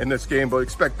be in this game, but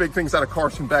expect big things out of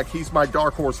Carson Beck. He's my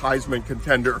dark horse Heisman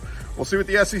contender. We'll see what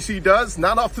the SEC does.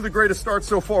 Not off to the greatest start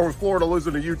so far with Florida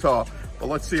losing to Utah, but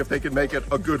let's see if they can make it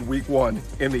a good week 1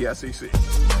 in the SEC.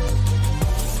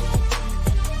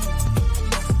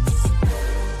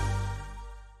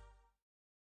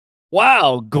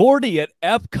 Wow, Gordy at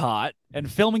Epcot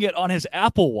and filming it on his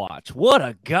Apple Watch. What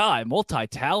a guy,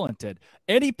 multi-talented.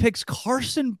 And he picks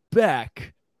Carson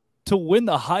Beck to win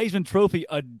the Heisman Trophy,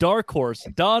 a dark horse.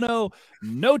 Dono,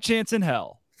 no chance in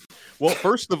hell. Well,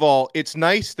 first of all, it's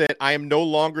nice that I am no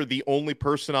longer the only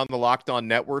person on the Locked On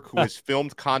Network who has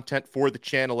filmed content for the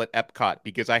channel at Epcot,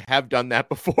 because I have done that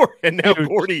before, and now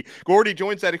Gordy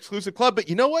joins that exclusive club. But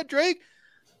you know what, Drake?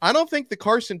 I don't think the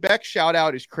Carson Beck shout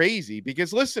out is crazy,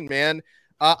 because listen, man,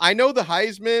 I know the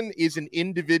Heisman is an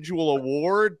individual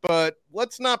award, but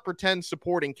let's not pretend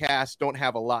supporting cast don't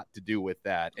have a lot to do with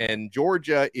that. And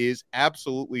Georgia is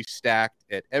absolutely stacked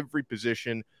at every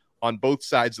position on both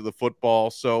sides of the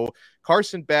football. So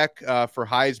Carson Beck for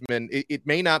Heisman, it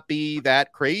may not be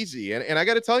that crazy. And I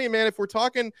got to tell you, man, if we're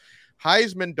talking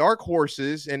Heisman dark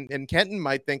horses, and Kenton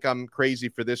might think I'm crazy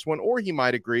for this one, or he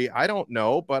might agree, I don't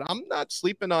know, but I'm not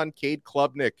sleeping on Cade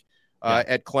Klubnik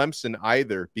at Clemson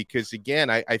either, because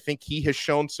again, I think he has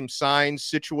shown some signs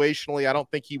situationally. I don't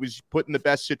think he was put in the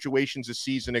best situations a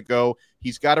season ago.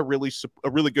 He's got a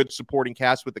really good supporting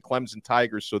cast with the Clemson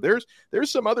Tigers. So there's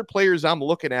some other players I'm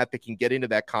looking at that can get into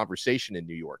that conversation in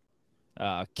New York.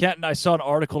 Kenton, I saw an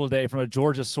article today from a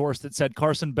Georgia source that said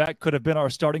Carson Beck could have been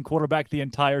our starting quarterback the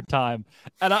entire time.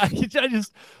 And I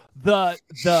just, the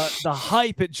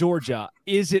hype at Georgia,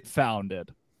 is it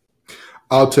founded?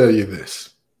 I'll tell you this.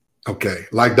 Okay,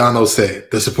 like Dono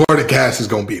said, the supporting cast is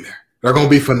going to be there. They're going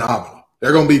to be phenomenal.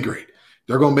 They're going to be great.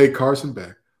 They're going to make Carson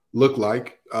Beck look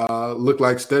like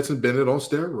Stetson Bennett on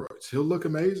steroids. He'll look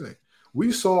amazing.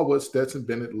 We saw what Stetson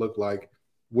Bennett looked like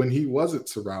when he wasn't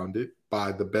surrounded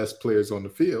by the best players on the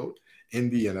field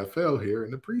in the NFL here in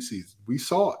the preseason. We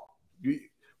saw it.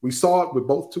 We saw it with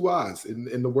both two eyes.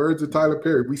 In the words of Tyler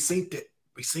Perry, we synced it.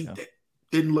 We synced it.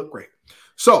 Didn't look great.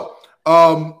 So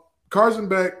Carson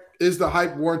Beck, is the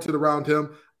hype warranted around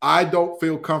him? I don't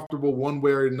feel comfortable one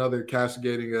way or another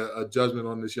castigating a judgment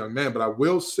on this young man, but I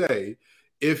will say,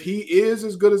 if he is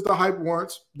as good as the hype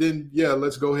warrants, then yeah,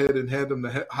 let's go ahead and hand him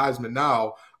the Heisman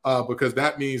now, because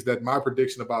that means that my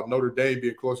prediction about Notre Dame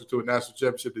being closer to a national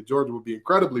championship than Georgia would be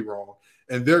incredibly wrong,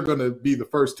 and they're going to be the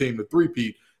first team to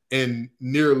three-peat in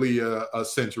nearly a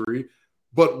century.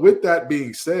 But with that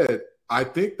being said, I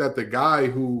think that the guy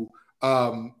who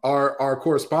our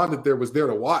correspondent there was there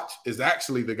to watch is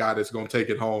actually the guy that's going to take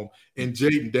it home in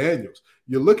Jaden Daniels.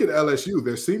 You look at LSU,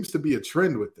 there seems to be a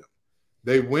trend with them.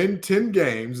 They win 10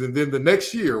 games, and then the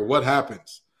next year, what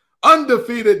happens?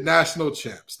 Undefeated national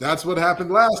champs. That's what happened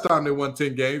last time they won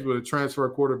 10 games with a transfer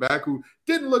quarterback who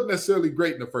didn't look necessarily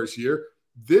great in the first year.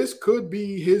 This could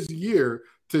be his year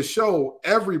to show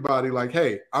everybody, like,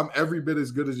 hey, I'm every bit as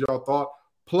good as y'all thought,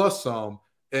 plus some.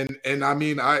 And I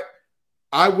mean,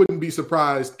 I wouldn't be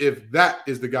surprised if that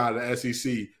is the guy at the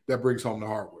SEC that brings home the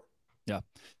hardwood. Yeah.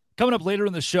 Coming up later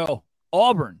in the show,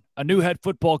 Auburn, a new head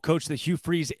football coach. The Hugh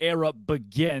Freeze era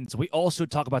begins. We also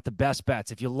talk about the best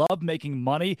bets. If you love making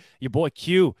money, your boy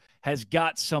Q has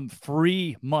got some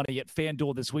free money at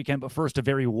FanDuel this weekend. But first, a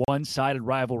very one-sided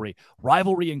rivalry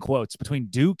in quotes, between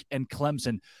Duke and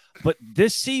Clemson. But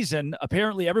this season,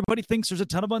 apparently everybody thinks there's a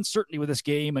ton of uncertainty with this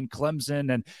game and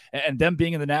Clemson and them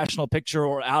being in the national picture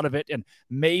or out of it. And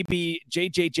maybe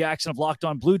J.J. Jackson of Locked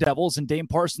On Blue Devils and Dame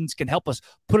Parsons can help us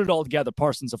put it all together.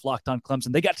 Parsons of Locked On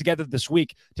Clemson. They got together this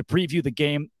week to preview the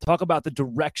game, talk about the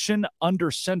direction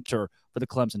under center for the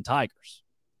Clemson Tigers.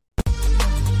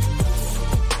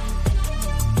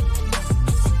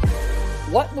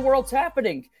 What in the world's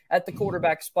happening at the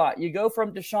quarterback spot? You go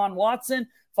from Deshaun Watson,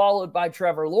 followed by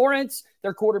Trevor Lawrence.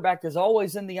 Their quarterback is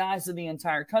always in the eyes of the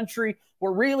entire country.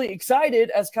 We're really excited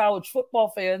as college football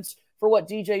fans for what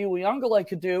DJ Uiagalelei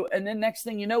could do. And then next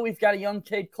thing you know, we've got a young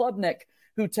Cade Klubnik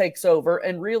who takes over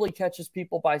and really catches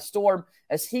people by storm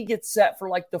as he gets set for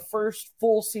like the first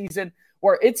full season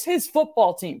where it's his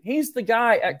football team. He's the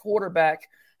guy at quarterback.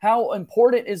 How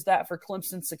important is that for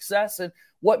Clemson's success, and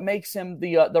what makes him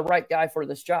the right guy for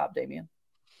this job, Damian?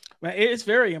 Man, it's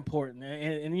very important.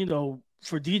 And you know,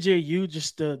 for DJU,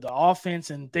 just the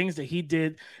offense and things that he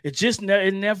did, it just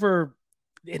it never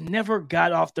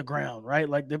got off the ground, right?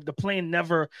 Like the plane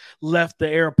never left the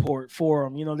airport for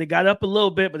them. You know, they got up a little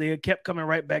bit, but they kept coming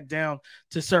right back down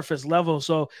to surface level.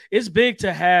 So it's big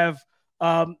to have,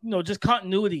 just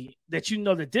continuity, that you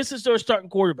know that this is their starting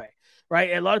quarterback,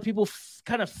 right? And a lot of people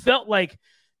kind of felt like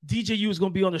DJU was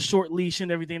going to be on the short leash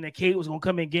and everything, that Cade was going to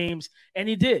come in games, and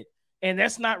he did. And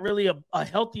that's not really a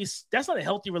healthy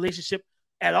relationship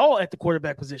at all at the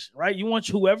quarterback position, right? You want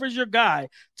whoever's your guy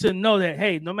to know that,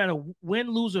 hey, no matter win,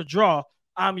 lose, or draw,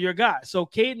 I'm your guy. So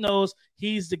Cade knows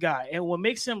he's the guy. And what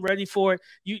makes him ready for it,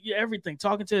 everything,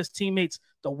 talking to his teammates,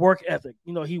 the work ethic.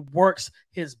 You know, he works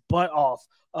his butt off.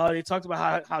 They talked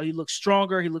about how he looks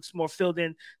stronger. He looks more filled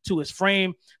in to his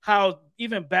frame. How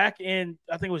even back in,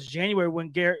 I think it was January when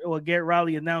Garrett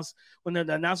Riley announced, when the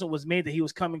announcement was made that he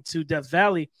was coming to Death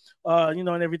Valley, and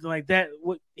everything like that.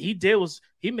 What he did was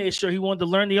he made sure he wanted to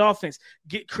learn the offense,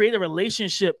 create a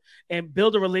relationship and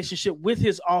build a relationship with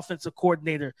his offensive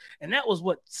coordinator. And that was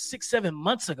 6-7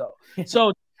 months ago.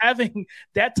 So having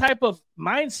that type of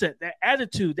mindset, that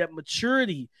attitude, that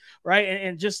maturity, right?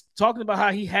 And just talking about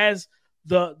how he has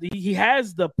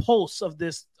the pulse of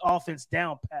this offense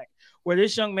down pat, where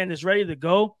this young man is ready to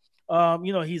go.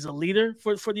 He's a leader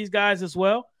for these guys as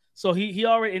well. So he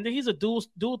already, and then he's a dual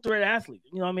threat athlete.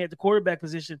 At the quarterback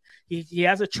position, he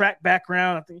has a track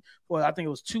background. I think it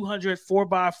was 200,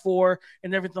 4x4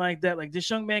 and everything like that. Like, this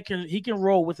young man can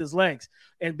roll with his legs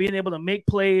and being able to make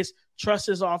plays, trust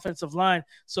his offensive line.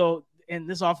 So, and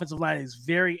this offensive line is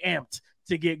very amped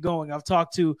to get going. I've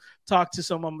talked to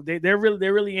some of them. They're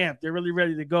really amped. They're really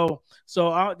ready to go.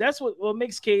 So that's what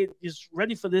makes Cade is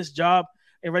ready for this job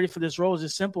and ready for this role. Is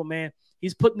just simple, man.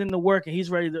 He's putting in the work and he's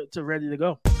ready to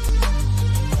go.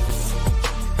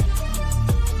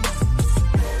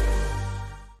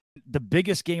 The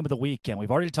biggest game of the weekend.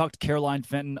 We've already talked to Caroline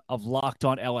Fenton of Locked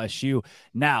On LSU.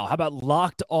 Now, how about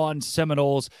Locked On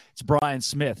Seminoles? It's Brian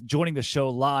Smith joining the show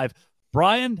live.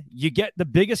 Brian, you get the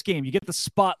biggest game. You get the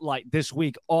spotlight this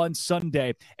week on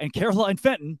Sunday. And Caroline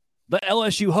Fenton, the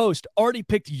LSU host, already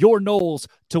picked your Noles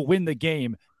to win the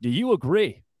game. Do you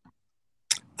agree?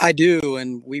 I do,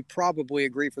 and we probably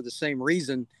agree for the same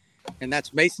reason, and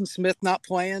that's Mason Smith not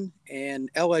playing,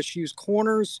 and LSU's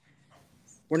corners,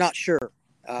 we're not sure.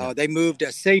 They moved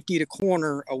a safety to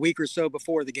corner a week or so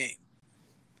before the game.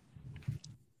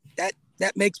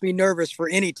 That makes me nervous for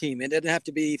any team. It doesn't have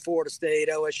to be Florida State,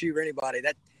 LSU, or anybody.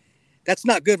 That's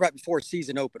not good right before a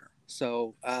season opener.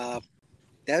 So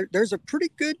there's a pretty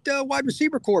good wide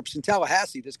receiver corps in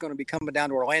Tallahassee that's going to be coming down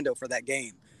to Orlando for that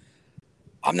game.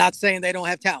 I'm not saying they don't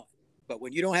have talent, but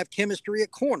when you don't have chemistry at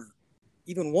corner,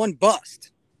 even one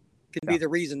bust can be the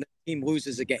reason the team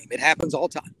loses a game. It happens all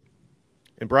the time.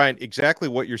 And Brian, exactly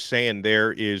what you're saying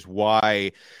there is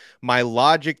why my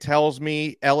logic tells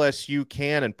me LSU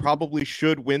can and probably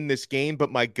should win this game,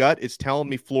 but my gut is telling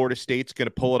me Florida State's going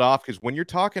to pull it off, because when you're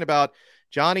talking about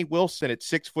Johnny Wilson at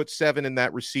 6'7" in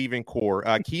that receiving core,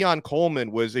 Keon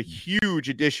Coleman was a huge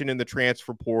addition in the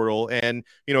transfer portal, and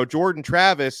Jordan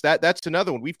Travis, that's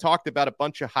another one. We've talked about a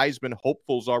bunch of Heisman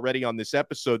hopefuls already on this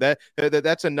episode.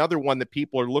 That's another one that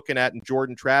people are looking at in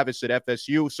Jordan Travis at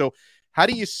FSU. So how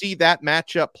do you see that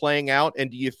matchup playing out? And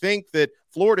do you think that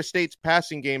Florida State's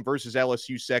passing game versus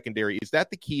LSU secondary, is that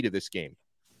the key to this game?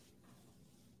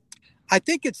 I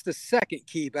think it's the second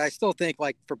key, but I still think,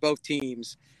 like, for both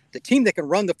teams, The team that can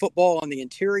run the football on the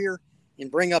interior and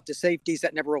bring up the safeties,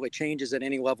 that never really changes at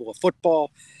any level of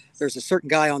football. There's a certain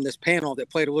guy on this panel that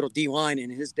played a little D-line in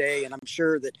his day, and I'm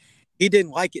sure that he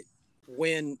didn't like it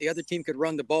when the other team could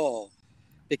run the ball,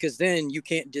 because then you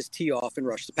can't just tee off and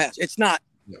rush the pass. It's not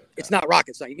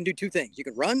rocket science. You can do two things. You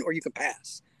can run or you can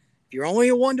pass. If you're only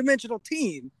a one-dimensional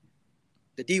team,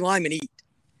 the D linemen eat.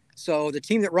 So the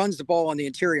team that runs the ball on the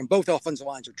interior, and both offensive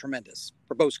lines are tremendous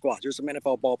for both squads. There's some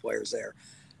NFL ball players there.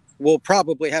 Will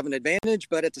probably have an advantage,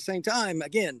 but at the same time,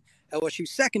 again, LSU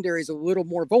secondary is a little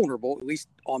more vulnerable, at least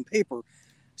on paper.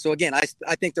 So again,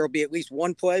 I think there will be at least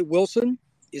one play. Wilson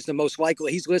is the most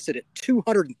likely. He's listed at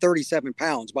 237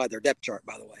 pounds by their depth chart,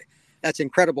 by the way. That's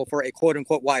incredible for a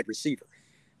quote-unquote wide receiver.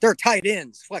 There are tight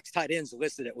ends, flex tight ends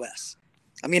listed at less.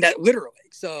 I mean, that literally.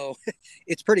 So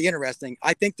it's pretty interesting.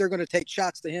 I think they're going to take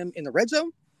shots to him in the red zone.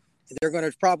 They're going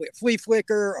to probably a flea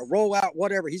flicker, a rollout,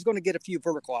 whatever. He's going to get a few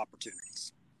vertical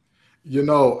opportunities. You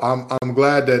know, I'm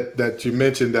glad that you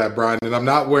mentioned that, Brian, and I'm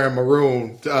not wearing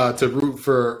maroon to root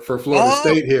for Florida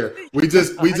State here. We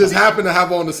just happen to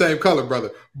have on the same color, brother.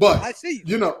 But I see.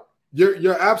 You know,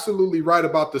 you're absolutely right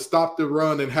about the stop the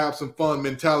run and have some fun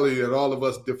mentality that all of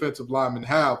us defensive linemen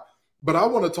have. But I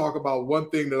want to talk about one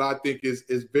thing that I think is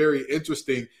very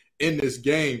interesting in this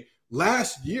game.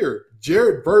 Last year,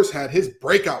 Jared Verse had his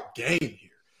breakout game here.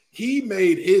 He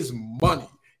made his money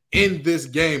in this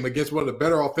game against one of the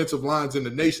better offensive lines in the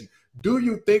nation. Do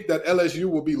you think that LSU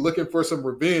will be looking for some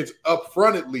revenge up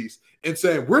front at least and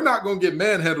saying, we're not going to get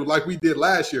manhandled like we did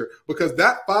last year? Because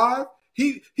that 5,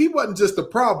 he wasn't just a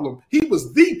problem. He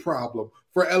was the problem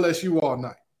for LSU all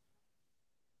night.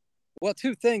 Well,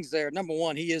 two things there. Number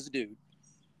one, he is a dude.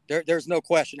 There's no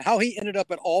question. How he ended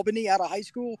up at Albany out of high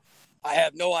school, I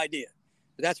have no idea.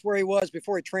 But that's where he was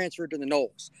before he transferred to the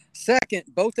Knolls. Second,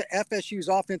 both of FSU's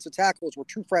offensive tackles were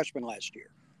true freshmen last year.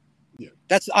 Yeah.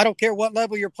 I don't care what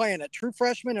level you're playing at. True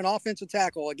freshman and offensive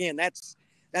tackle, again, that's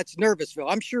Nervousville.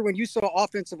 I'm sure when you saw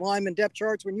offensive lineman depth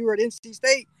charts when you were at NC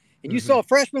State and you saw a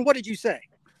freshman, what did you say?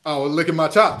 Oh, well, licking my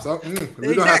chops. We're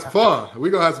going to have some fun. We're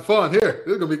going to have some fun here.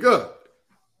 This is going to be good.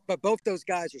 But both those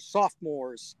guys are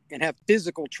sophomores and have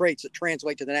physical traits that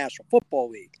translate to the National Football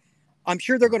League. I'm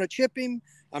sure they're going to chip him.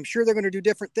 I'm sure they're going to do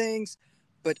different things.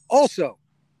 But also,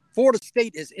 Florida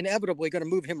State is inevitably going to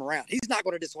move him around. He's not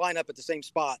going to just line up at the same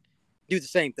spot, do the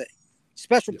same thing.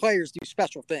 Special players do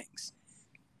special things.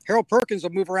 Harold Perkins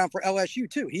will move around for LSU,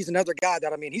 too. He's another guy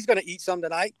that, he's going to eat some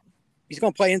tonight. He's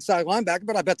going to play inside linebacker,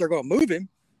 but I bet they're going to move him.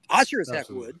 I sure as heck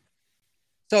would.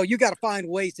 So you got to find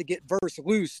ways to get Verse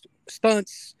loose,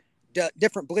 stunts,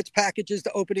 different blitz packages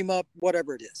to open him up,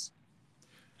 whatever it is.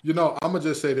 You know, I'm gonna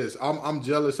just say this. I'm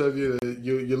jealous of you.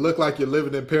 You look like you're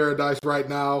living in paradise right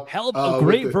now. Hell, a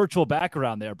great virtual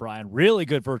background there, Brian. Really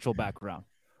good virtual background.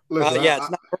 Listen, it's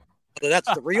not.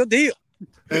 That's the real deal.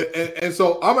 And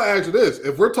so I'm gonna ask you this: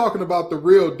 if we're talking about the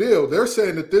real deal, they're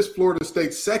saying that this Florida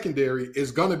State secondary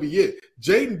is gonna be it.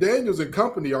 Jaden Daniels and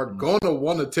company are gonna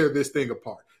want to tear this thing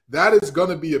apart. That is going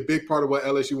to be a big part of what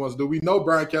LSU wants to do. We know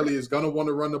Brian Kelly is going to want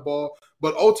to run the ball,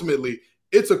 but ultimately,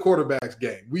 it's a quarterback's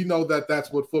game. We know that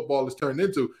that's what football is turned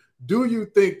into. Do you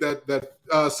think that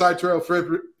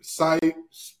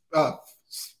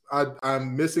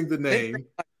I'm missing the name,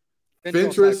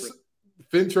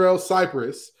 Fentrell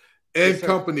Cypress and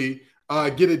company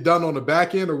get it done on the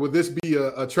back end, or will this be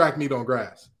a track meet on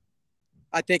grass?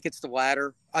 I think it's the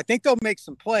latter. I think they'll make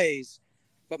some plays,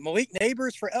 but Malik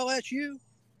Neighbors for LSU,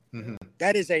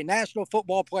 that is a national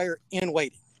football player in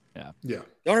waiting. Yeah.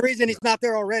 The only reason he's not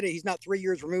there already, he's not 3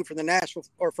 years removed from the national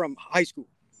or from high school.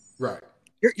 Right.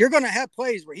 You're going to have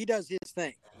plays where he does his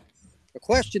thing. The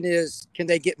question is, can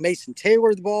they get Mason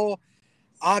Taylor the ball?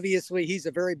 Obviously, he's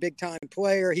a very big-time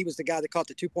player. He was the guy that caught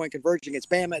the 2-point conversion against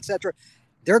Bama, et cetera.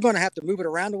 They're going to have to move it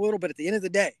around a little, but at the end of the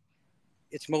day,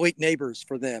 it's Malik Neighbors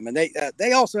for them. And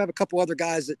they also have a couple other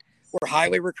guys that were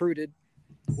highly recruited.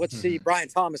 Let's see, Brian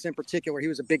Thomas in particular. He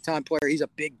was a big-time player. He's a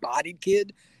big-bodied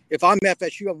kid. If I'm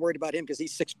FSU, I'm worried about him because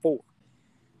he's 6'4".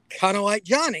 Kind of like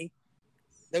Johnny,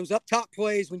 those up-top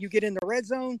plays when you get in the red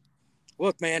zone,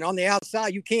 look, man, on the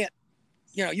outside, you can't,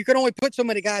 you can only put so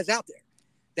many guys out there.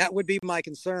 That would be my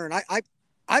concern.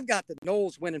 I've got the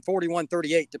Knolls winning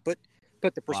 41-38 to put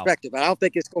the perspective. Wow. I don't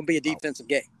think it's going to be a defensive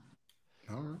game.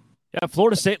 All right. Yeah,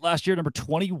 Florida State last year, number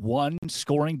 21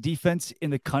 scoring defense in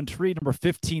the country, number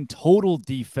 15 total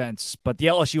defense, but the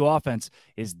LSU offense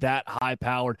is that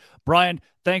high-powered. Brian,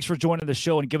 thanks for joining the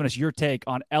show and giving us your take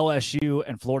on LSU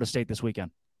and Florida State this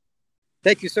weekend.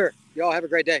 Thank you, sir. Y'all have a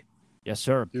great day. Yes,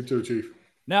 sir. You too, Chief.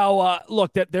 Now,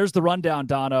 look, there's the rundown,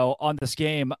 Dono, on this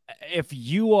game. If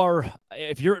you're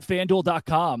at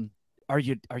FanDuel.com, Are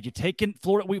you taking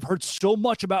Florida? We've heard so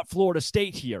much about Florida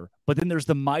State here, but then there's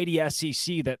the mighty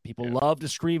SEC that people love to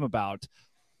scream about.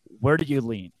 Where do you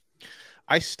lean?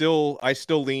 I still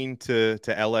lean to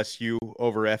LSU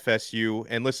over FSU.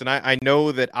 And listen, I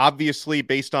know that obviously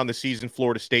based on the season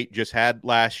Florida State just had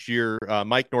last year,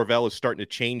 Mike Norvell is starting to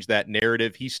change that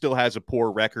narrative. He still has a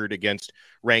poor record against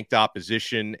ranked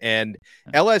opposition. And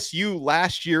LSU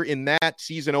last year in that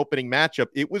season opening matchup,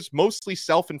 it was mostly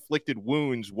self-inflicted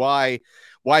wounds why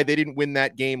they didn't win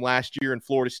that game last year and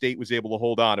Florida State was able to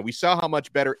hold on. And we saw how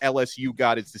much better LSU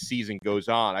got as the season goes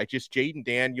on. Jaden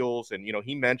Daniels, and,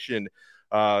 he mentioned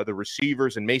the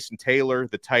receivers and Mason Taylor,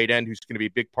 the tight end, who's going to be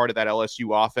a big part of that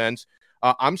LSU offense.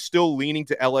 I'm still leaning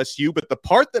to LSU, but the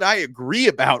part that I agree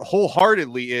about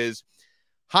wholeheartedly is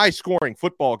high-scoring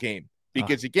football game.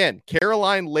 Because, again,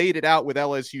 Caroline laid it out with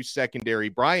LSU secondary.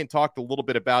 Brian talked a little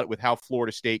bit about it with how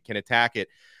Florida State can attack it.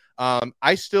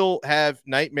 I still have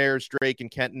nightmares, Drake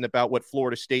and Kenton, about what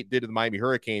Florida State did to the Miami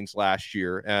Hurricanes last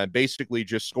year. Basically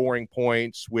just scoring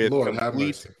points with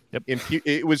complete.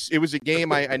 It was a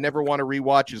game I never want to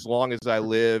rewatch as long as I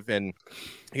live. And,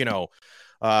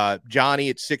 Johnny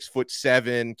at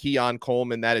 6'7", Keon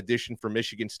Coleman, that addition for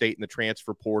Michigan State in the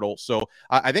transfer portal. So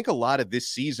I think a lot of this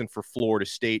season for Florida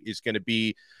State is going to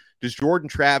be, does Jordan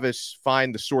Travis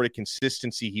find the sort of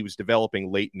consistency he was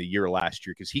developing late in the year last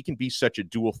year? Because he can be such a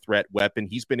dual threat weapon.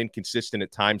 He's been inconsistent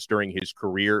at times during his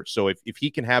career. So if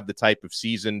he can have the type of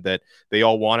season that they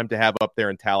all want him to have up there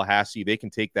in Tallahassee, they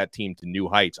can take that team to new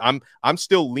heights. I'm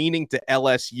still leaning to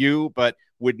LSU, but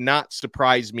would not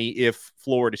surprise me if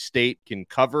Florida State can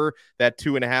cover that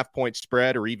 2.5 point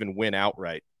spread or even win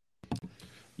outright.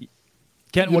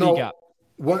 Kent, what do you got?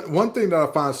 One thing that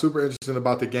I find super interesting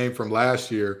about the game from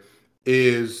last year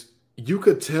is you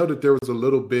could tell that there was a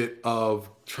little bit of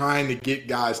trying to get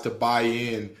guys to buy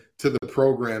in to the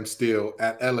program still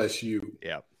at LSU.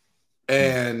 Yeah.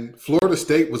 And Florida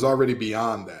State was already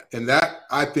beyond that. And that,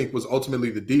 I think, was ultimately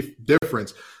the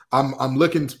difference. I'm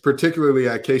looking particularly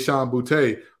at Keyshawn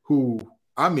Boutte, who,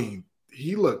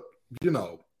 he looked,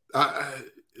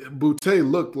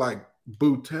 Boutte looked like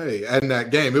Boutte in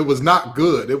that game. It was not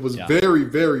good. It was very,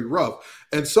 very rough.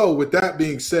 And so with that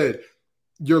being said,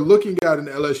 you're looking at an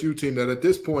LSU team that at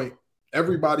this point,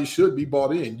 everybody should be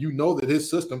bought in. You know that his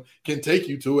system can take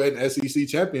you to an SEC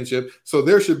championship. So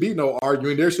there should be no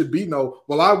arguing. There should be no,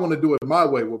 well, I want to do it my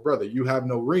way. Well, brother, you have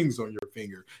no rings on your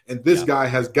finger. And this guy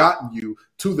has gotten you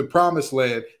to the promised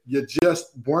land. You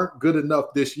just weren't good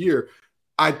enough this year.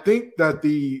 I think that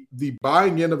the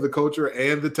buying in of the culture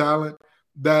and the talent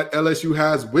that LSU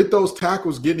has with those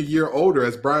tackles getting a year older,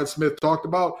 as Brian Smith talked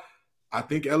about, I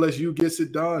think LSU gets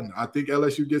it done.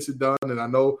 And I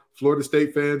know Florida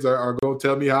State fans are going to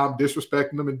tell me how I'm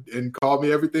disrespecting them and call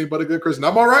me everything but a good Christian.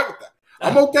 I'm all right with that.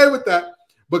 I'm okay with that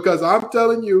because I'm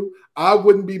telling you, I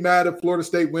wouldn't be mad if Florida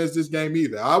State wins this game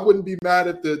either. I wouldn't be mad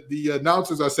if the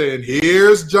announcers are saying,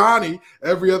 here's Johnny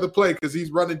every other play because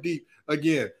he's running deep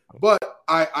again. But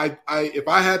if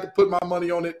I had to put my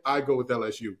money on it, I'd go with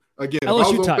LSU. Again, LSU,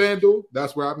 if I was on FanDuel,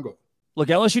 that's where I'm going. Look,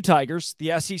 LSU Tigers,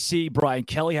 the SEC, Brian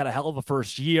Kelly had a hell of a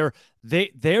first year.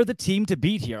 They're the team to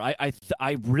beat here.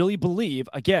 I really believe,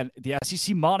 again, the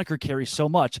SEC moniker carries so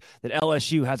much that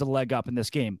LSU has a leg up in this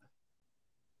game.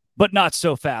 But not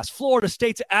so fast. Florida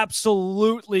State's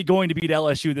absolutely going to beat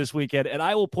LSU this weekend, and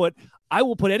I will put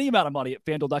any amount of money at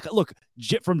FanDuel.com. Look,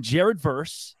 from Jared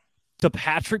Verse to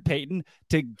Patrick Payton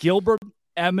to Gilbert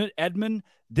Edmond,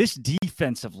 this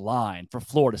defensive line for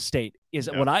Florida State is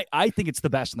what I think it's the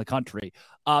best in the country.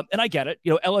 And I get it.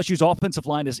 LSU's offensive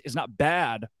line is not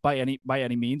bad by any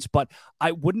means, but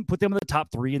I wouldn't put them in the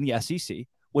top 3 in the SEC,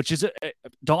 which is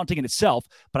daunting in itself.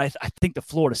 But I think the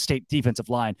Florida State defensive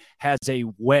line has a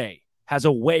way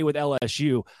with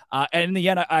LSU. And in the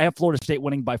end, I have Florida State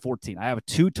winning by 14. I have a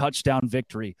 2-touchdown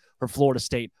victory for Florida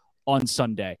State on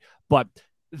Sunday. But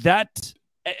that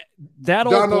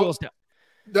all boils down.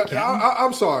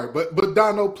 I'm sorry, but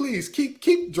Dono, please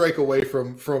keep Drake away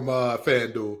from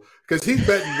FanDuel because he's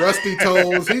betting rusty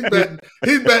toes. He's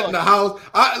betting the house.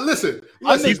 Listen,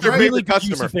 he's the really good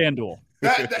customer. FanDuel.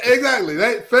 Exactly.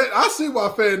 I see why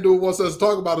FanDuel wants us to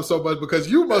talk about it so much because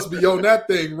you must be on that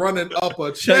thing running up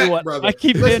a check, brother. I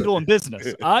keep FanDuel in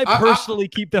business. I personally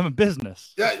keep them in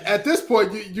business. At this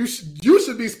point, you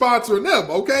should be sponsoring them.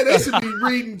 Okay, they should be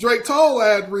reading Drake Toll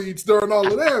ad reads during all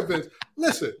of their events.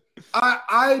 Listen.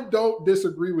 I don't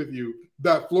disagree with you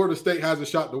that Florida State has a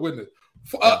shot to win this.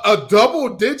 A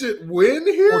double-digit win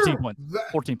here? 14 points.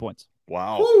 14 points.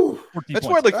 Wow. 14 That's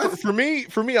points. why,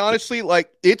 for me, honestly,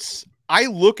 I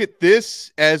look at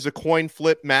this as a coin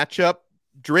flip matchup.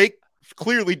 Drake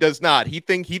clearly does not. He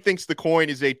thinks the coin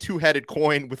is a two-headed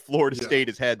coin with Florida State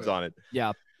as heads on it.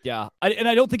 Yeah. Yeah, and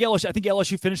I don't think LSU. I think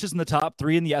LSU finishes in the top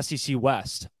 3 in the SEC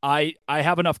West. I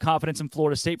have enough confidence in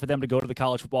Florida State for them to go to the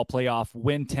college football playoff,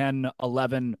 win 10,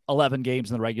 11 games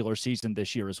in the regular season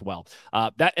this year as well.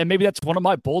 And maybe that's one of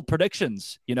my bold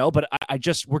predictions, but I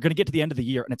just we're going to get to the end of the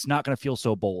year, and it's not going to feel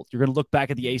so bold. You're going to look back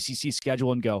at the ACC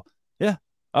schedule and go, yeah,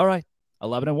 all right,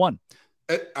 11-1.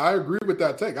 I agree with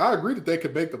that take. I agree that they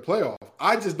could make the playoff.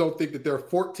 I just don't think that they're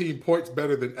 14 points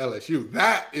better than LSU.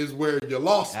 That is where you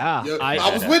lost. Yeah,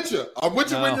 I was with you. I'm with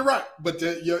you when you're right. But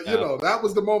you know, that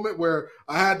was the moment where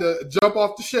I had to jump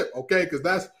off the ship. Okay, because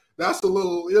that's a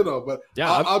little, But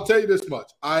yeah, I'll tell you this much.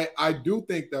 I do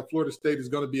think that Florida State is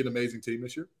going to be an amazing team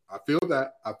this year. I feel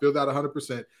that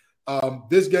 100%.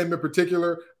 This game in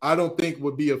particular, I don't think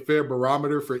would be a fair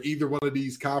barometer for either one of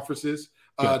these conferences.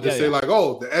 Say like,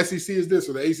 oh, the SEC is this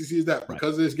or the ACC is that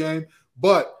because of this game.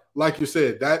 But like you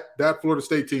said, that Florida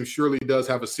State team surely does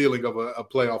have a ceiling of a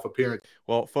playoff appearance.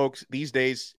 Well, folks, these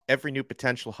days, every new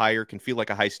potential hire can feel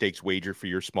like a high-stakes wager for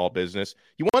your small business.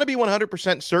 You want to be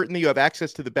 100% certain that you have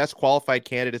access to the best qualified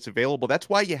candidates available. That's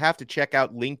why you have to check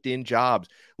out LinkedIn Jobs.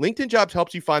 LinkedIn Jobs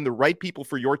helps you find the right people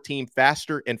for your team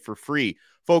faster and for free.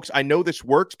 Folks, I know this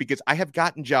works because I have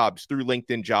gotten jobs through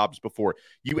LinkedIn Jobs before.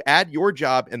 You add your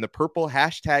job and the purple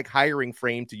hashtag hiring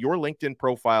frame to your LinkedIn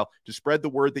profile to spread the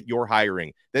word that you're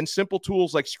hiring. Then simple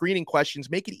tools like screening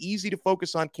questions make it easy to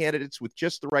focus on candidates with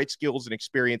just the right skills and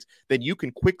experience. Then you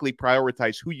can quickly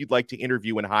prioritize who you'd like to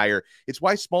interview and hire. It's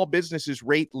why small businesses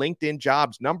rate LinkedIn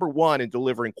Jobs #1 in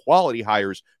delivering quality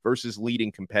hires versus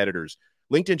leading competitors.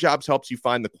 LinkedIn Jobs helps you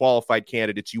find the qualified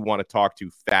candidates you want to talk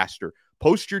to faster.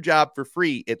 Post your job for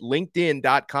free at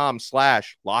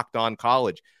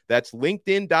linkedin.com/lockedoncollege. That's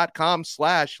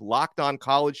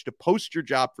linkedin.com/lockedoncollege to post your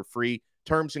job for free.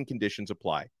 Terms and conditions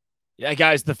apply. Yeah,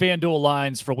 guys, the FanDuel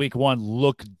lines for week 1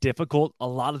 look difficult. A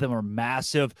lot of them are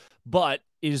massive, but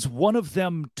is one of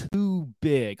them too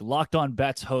big? Locked On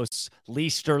Bets hosts Lee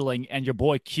Sterling and your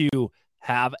boy Q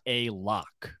have a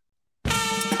lock.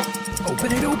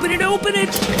 Open it, open it, open it!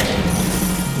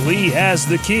 Lee has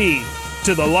the key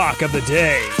to the lock of the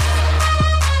day.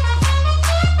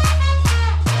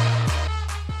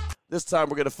 This time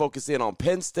we're going to focus in on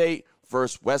Penn State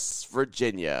versus West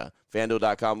Virginia.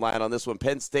 FanDuel.com line on this one.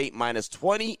 Penn State minus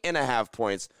 20.5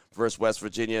 points versus West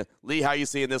Virginia. Lee, how you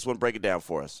seeing this one? Break it down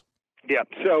for us. Yeah,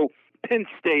 so Penn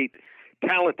State,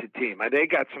 talented team. They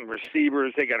got some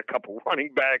receivers. They got a couple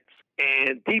running backs.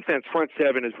 And defense front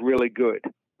seven is really good.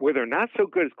 Where they're not so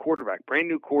good as quarterback, brand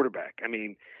new quarterback. I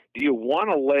mean, do you want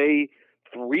to lay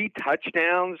 3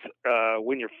 touchdowns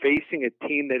when you're facing a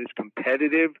team that is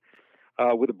competitive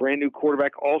with a brand new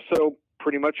quarterback? Also,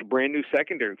 pretty much a brand new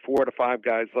secondary, 4 out of 5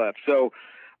 guys left. So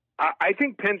I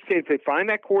think Penn State, if they find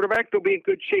that quarterback, they'll be in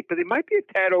good shape, but they might be a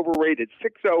tad overrated.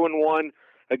 6-0-1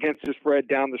 against the spread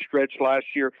down the stretch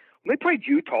last year. When they played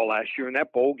Utah last year in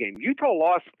that bowl game, Utah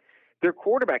lost their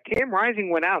quarterback. Cam Rising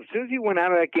went out. As soon as he went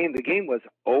out of that game, the game was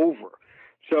over.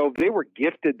 So they were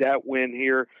gifted that win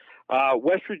here.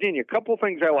 West Virginia, a couple of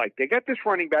things I like. They got this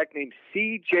running back named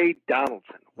C.J.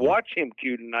 Donaldson. Watch him,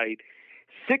 Q, tonight.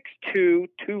 6'2",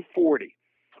 240.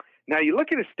 Now, you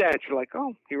look at his stats, you're like,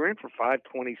 oh, he ran for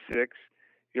 526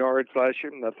 yards last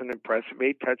year. Nothing impressive.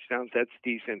 8 touchdowns, that's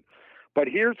decent. But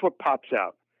here's what pops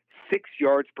out. 6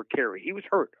 yards per carry. He was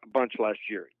hurt a bunch last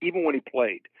year, even when he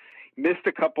played. Missed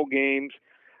a couple games,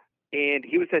 and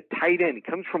he was a tight end. He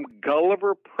comes from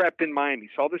Gulliver Prep in Miami.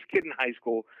 Saw this kid in high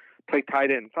school play tight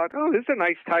end and thought, oh, this is a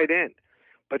nice tight end.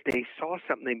 But they saw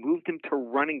something. They moved him to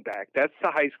running back. That's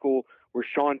the high school where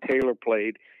Sean Taylor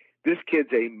played. This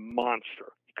kid's a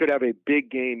monster. He could have a big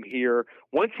game here.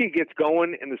 Once he gets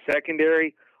going in the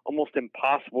secondary, almost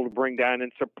impossible to bring down,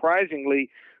 and surprisingly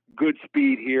good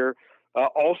speed here.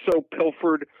 Also,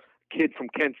 Pilford, kid from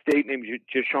Kent State named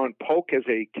Jashawn Polk, as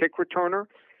a kick returner.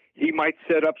 He might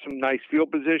set up some nice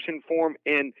field position for him.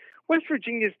 And West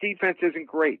Virginia's defense isn't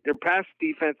great. Their pass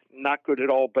defense, not good at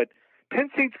all. But Penn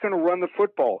State's going to run the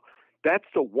football. That's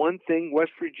the one thing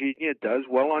West Virginia does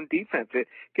well on defense.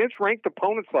 Against ranked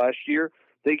opponents last year,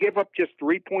 they gave up just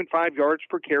 3.5 yards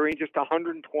per carry and just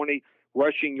 120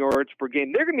 rushing yards per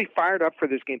game. They're going to be fired up for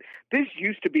this game. This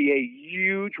used to be a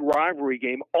huge rivalry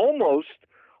game, almost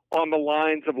on the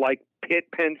lines of like Pitt,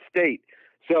 Penn State.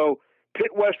 So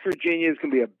Pitt, West Virginia is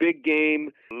going to be a big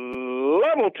game.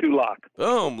 Level 2 lock.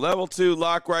 Boom, level 2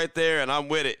 lock right there, and I'm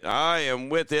with it. I am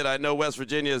with it. I know West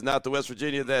Virginia is not the West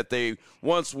Virginia that they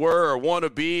once were or want to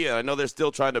be, and I know they're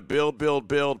still trying to build,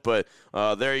 but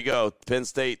there you go. Penn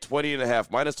State,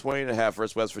 minus 20.5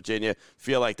 versus West Virginia.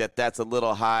 Feel like that's a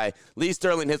little high. Lee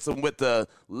Sterling hits them with the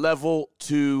level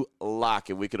 2 lock,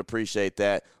 and we could appreciate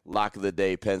that. Lock of the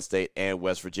day, Penn State and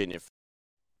West Virginia.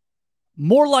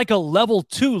 More like a level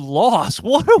 2 loss.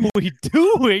 What are we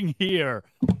doing here?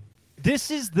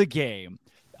 This is the game.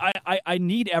 I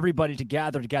need everybody to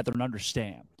gather together and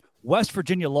understand. West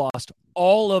Virginia lost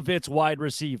all of its wide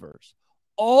receivers,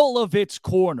 all of its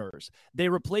corners. They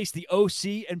replaced the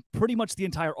OC and pretty much the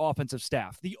entire offensive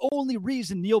staff. The only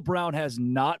reason Neil Brown has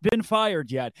not been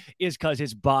fired yet is because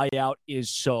his buyout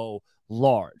is so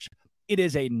large. It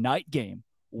is a night game,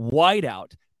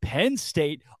 whiteout, Penn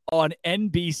State on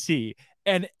NBC.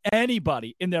 And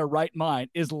anybody in their right mind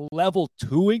is level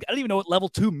 2ing. I don't even know what level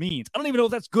 2 means. I don't even know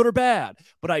if that's good or bad.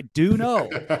 But I do know,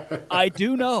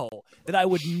 that I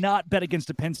would not bet against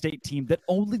a Penn State team that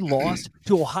only lost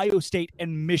to Ohio State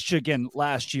and Michigan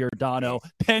last year, Dono.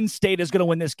 Penn State is going to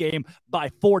win this game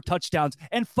by 4 touchdowns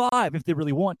and 5 if they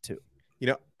really want to. You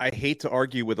know, I hate to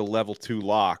argue with a level 2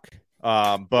 lock,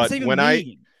 but when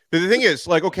the thing is,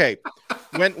 like, okay,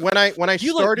 when I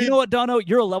started, you know what, Dono,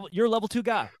 you're a level 2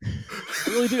 guy. I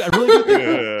really do. I really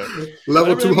do.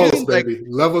 Level 2 host, baby.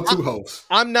 Level 2 host.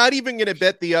 I'm not even going to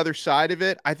bet the other side of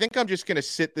it. I think I'm just going to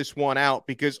sit this one out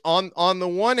because on the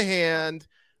one hand,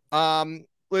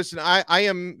 listen, I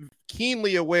am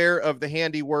keenly aware of the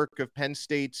handiwork of Penn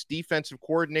State's defensive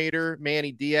coordinator,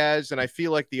 Manny Diaz, and I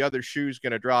feel like the other shoe's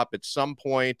going to drop at some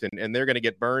point, and they're going to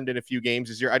get burned in a few games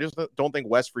this year. I just don't think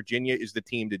West Virginia is the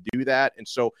team to do that. And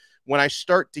so when I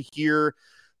start to hear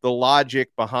the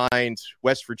logic behind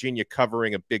West Virginia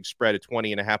covering a big spread, a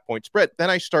 20.5-point spread, then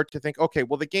I start to think, okay,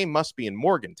 well, the game must be in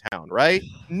Morgantown, right?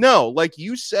 No, like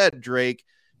you said, Drake,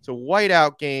 it's a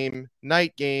whiteout game,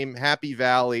 night game, Happy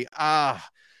Valley.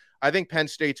 I think Penn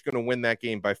State's going to win that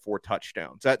game by 4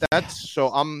 touchdowns. That's so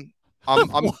I'm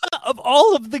of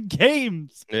all of the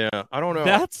games. Yeah, I don't know.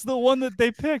 That's the one that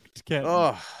they picked, Ken.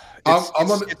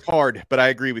 It's hard, but I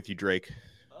agree with you, Drake.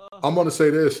 I'm going to say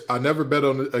this. I never bet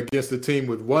against a team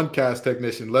with 1 cast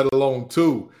technician, let alone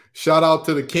 2. Shout out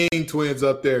to the King twins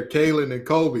up there, Kalen and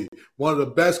Kobe. One of the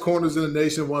best corners in the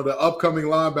nation, one of the upcoming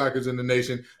linebackers in the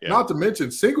nation. Yeah. Not to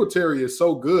mention, Singletary is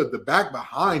so good. The back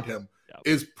behind him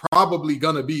is probably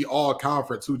going to be all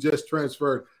conference, who just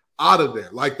transferred out of there.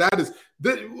 Like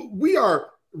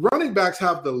running backs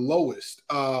have the lowest,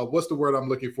 what's the word I'm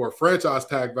looking for? Franchise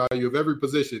tag value of every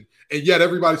position. And yet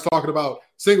everybody's talking about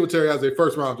Singletary as a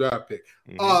first-round draft pick.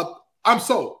 Mm-hmm. I'm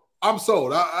sold. I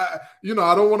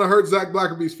don't want to hurt Zach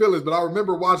Blackerby's feelings, but I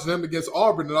remember watching him against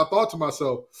Auburn, and I thought to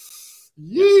myself,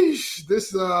 yeesh,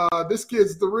 this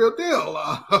kid's the real deal.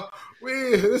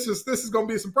 This is going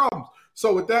to be some problems.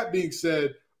 So with that being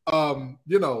said,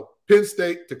 Penn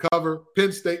State to cover,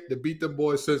 Penn State to beat them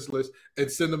boys senseless and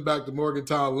send them back to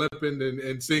Morgantown limping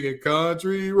and singing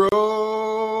country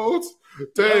roads.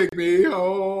 Take me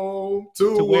home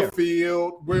to a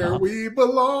field where we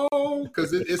belong.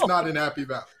 Because it's not in Happy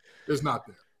Valley. It's not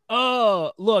there.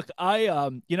 Oh, look,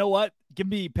 you know what? Give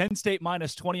me Penn State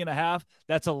minus 20.5.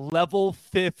 That's a level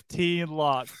 15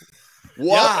 lock.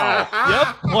 Wow.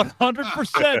 Yep,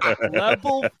 100%.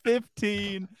 Level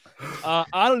 15. I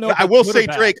don't know. I will say,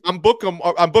 Drake, I'm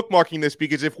bookmarking this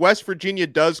because if West Virginia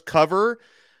does cover,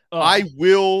 I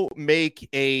will make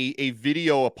a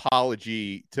video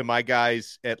apology to my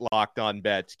guys at Locked On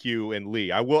Bets, Q and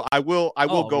Lee. I will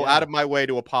go out of my way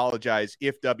to apologize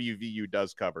if WVU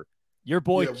does cover. Your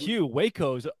boy Q,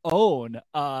 Waco's own.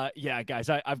 Guys,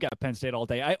 I've got Penn State all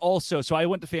day. I went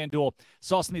to FanDuel,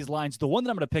 saw some of these lines. The one that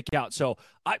I'm going to pick out. So,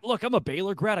 I'm a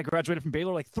Baylor grad. I graduated from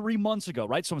Baylor like 3 months ago,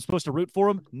 right? So I'm supposed to root for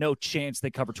them. No chance they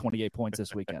cover 28 points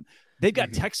this weekend. They've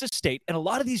got Texas State, and a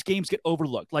lot of these games get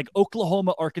overlooked, like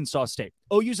Oklahoma, Arkansas State.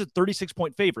 OU's a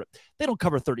 36-point favorite. They don't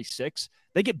cover 36.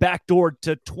 They get backdoored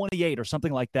to 28 or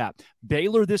something like that.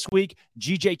 Baylor this week,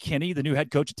 G.J. Kinney, the new head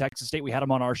coach at Texas State. We had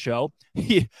him on our show.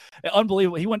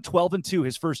 Unbelievable. He went 12-2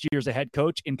 his first year as a head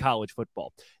coach in college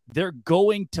football. They're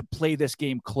going to play this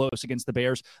game close against the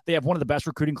Bears. They have one of the best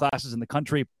recruiting classes in the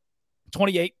country.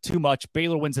 28, too much.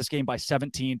 Baylor wins this game by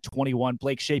 17-21.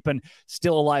 Blake Shapen,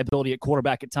 still a liability at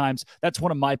quarterback at times. That's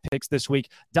one of my picks this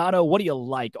week. Dono, what do you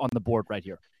like on the board right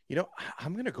here?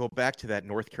 I'm going to go back to that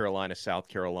North Carolina, South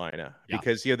Carolina,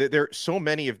 because there are so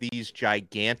many of these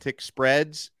gigantic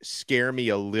spreads scare me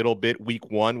a little bit week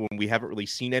 1 when we haven't really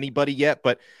seen anybody yet.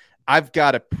 But I've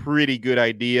got a pretty good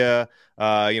idea,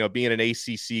 being an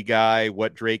ACC guy,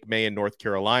 what Drake May and North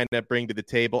Carolina bring to the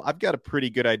table. I've got a pretty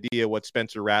good idea what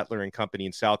Spencer Rattler and company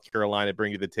in South Carolina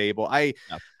bring to the table.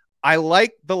 I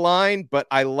like the line, but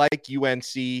I like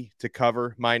UNC to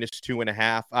cover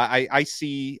 -2.5. I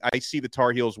see the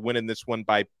Tar Heels winning this one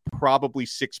by probably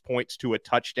 6 points to a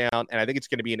touchdown, and I think it's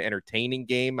going to be an entertaining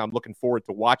game. I'm looking forward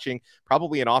to watching.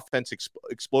 Probably an offense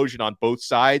explosion on both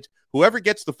sides. Whoever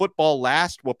gets the football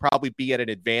last will probably be at an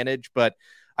advantage, but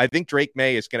I think Drake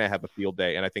May is going to have a field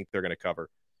day, and I think they're going to cover.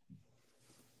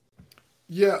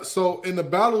 Yeah, so in the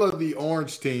battle of the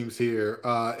orange teams here,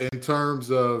 in terms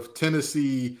of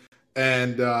Tennessee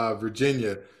and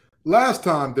Virginia, last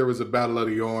time there was a battle of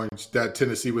the orange that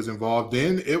Tennessee was involved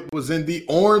in, it was in the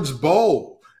Orange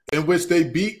Bowl, in which they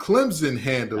beat Clemson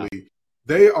handily. Yeah.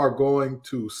 They are going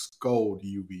to scold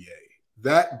UVA.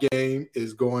 That game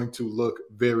is going to look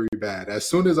very bad. As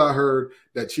soon as I heard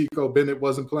that Chico Bennett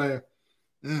wasn't playing,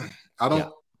 I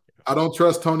don't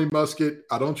trust Tony Muskett.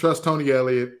 I don't trust Tony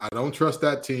Elliott. I don't trust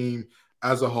that team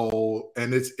as a whole.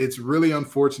 And it's really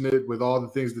unfortunate with all the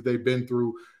things that they've been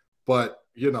through. But,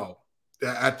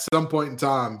 at some point in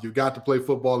time, you've got to play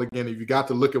football again. And you got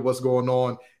to look at what's going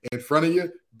on in front of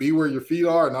you, be where your feet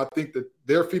are. And I think that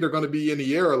their feet are going to be in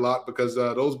the air a lot because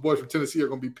those boys from Tennessee are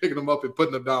going to be picking them up and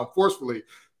putting them down forcefully.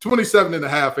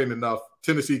 27.5 ain't enough.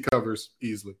 Tennessee covers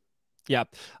easily. Yeah.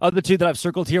 Other two that I've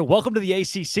circled here. Welcome to the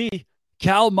ACC.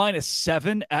 Cal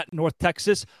 -7 at North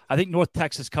Texas. I think North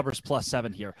Texas covers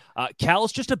 +7 here.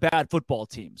 Cal's just a bad football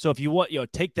team. So if you want,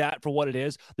 take that for what it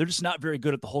is. They're just not very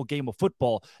good at the whole game of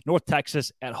football. North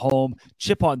Texas at home,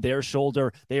 chip on their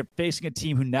shoulder. They are facing a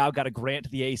team who now got a grant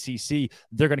to the ACC.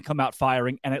 They're going to come out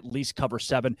firing and at least cover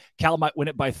 7. Cal might win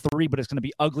it by 3, but it's going to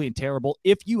be ugly and terrible.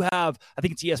 If you have, I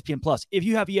think it's ESPN Plus. If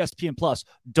you have ESPN Plus,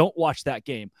 don't watch that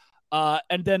game.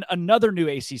 And then another new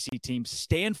ACC team,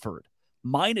 Stanford.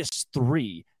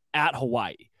 -3 at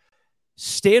Hawaii.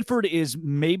 Stanford is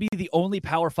maybe the only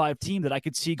Power 5 team that I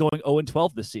could see going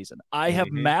 0-12 this season. I have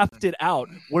mapped it out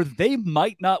where they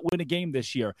might not win a game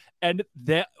this year. And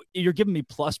that you're giving me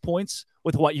plus points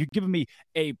with Hawaii. You're giving me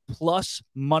a plus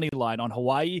money line on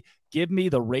Hawaii. Give me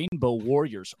the Rainbow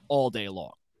Warriors all day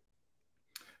long.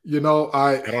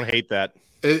 I don't hate that.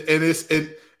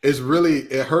 It's really,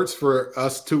 it hurts for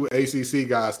us two ACC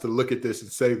guys to look at this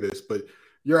and say this, but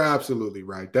you're absolutely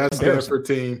right. That Stanford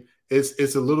team,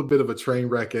 it's a little bit of a train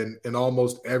wreck in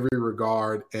almost every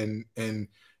regard. And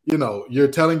you're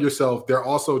telling yourself they're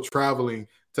also traveling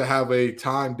to have a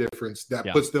time difference that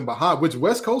puts them behind, which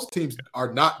West Coast teams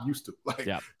are not used to.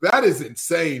 That is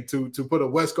insane to put a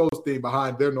West Coast team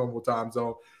behind their normal time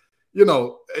zone.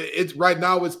 It's right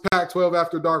now it's Pac-12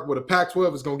 after dark, where the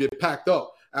Pac-12 is going to get packed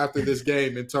up after this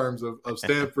game in terms of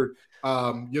Stanford.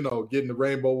 Getting the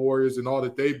Rainbow Warriors and all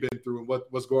that they've been through and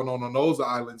what's going on those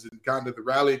islands and kind of the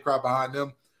rallying cry behind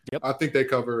them. Yep. I think they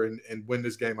cover and win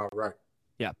this game outright.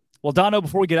 Yeah. Well, Dono,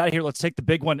 before we get out of here, let's take the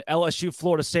big one. LSU,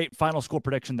 Florida State, final score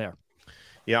prediction there.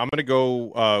 Yeah, I'm going to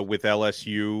go with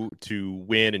LSU to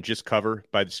win and just cover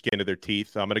by the skin of their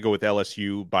teeth. I'm going to go with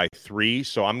LSU by 3.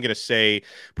 So I'm going to say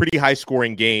pretty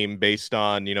high-scoring game based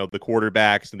on, the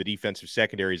quarterbacks and the defensive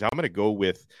secondaries. I'm going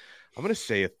to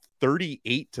say a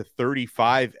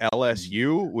 38-35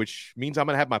 LSU, which means I'm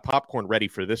going to have my popcorn ready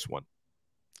for this one.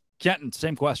 Kenton,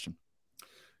 same question.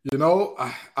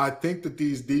 I think that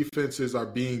these defenses are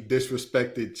being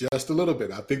disrespected just a little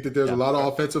bit. I think that there's a lot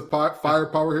of offensive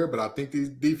firepower here, but I think these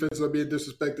defenses are being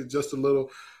disrespected just a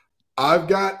little. I've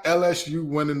got LSU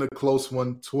winning a close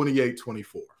one,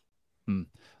 28-24.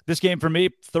 This game for me,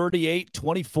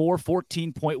 38-24,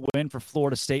 14-point win for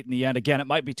Florida State in the end. Again, it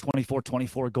might be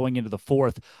 24-24 going into the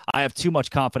fourth. I have too much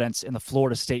confidence in the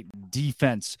Florida State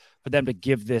defense for them to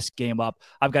give this game up.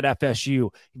 I've got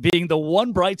FSU being the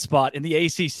one bright spot in the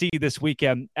ACC this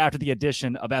weekend after the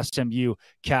addition of SMU,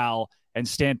 Cal, and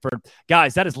Stanford.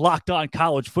 Guys, that is Locked On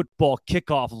College Football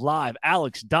Kickoff Live.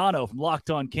 Alex Dono from Locked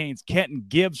On Canes, Kenton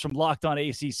Gibbs from Locked On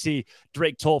ACC,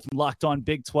 Drake Toll from Locked On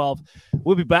Big 12.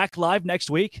 We'll be back live next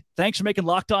week. Thanks for making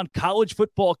Locked On College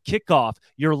Football Kickoff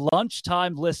your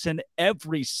lunchtime listen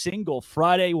every single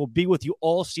Friday. We'll be with you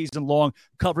all season long,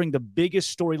 covering the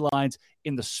biggest storylines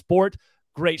in the sport.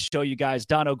 Great show, you guys.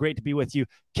 Dono, great to be with you.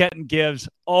 Kenton Gibbs,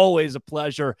 always a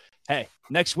pleasure. Hey,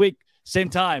 next week, same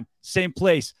time, same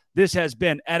place. This has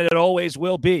been, and it always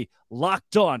will be,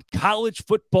 Locked On College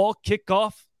Football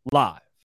Kickoff Live.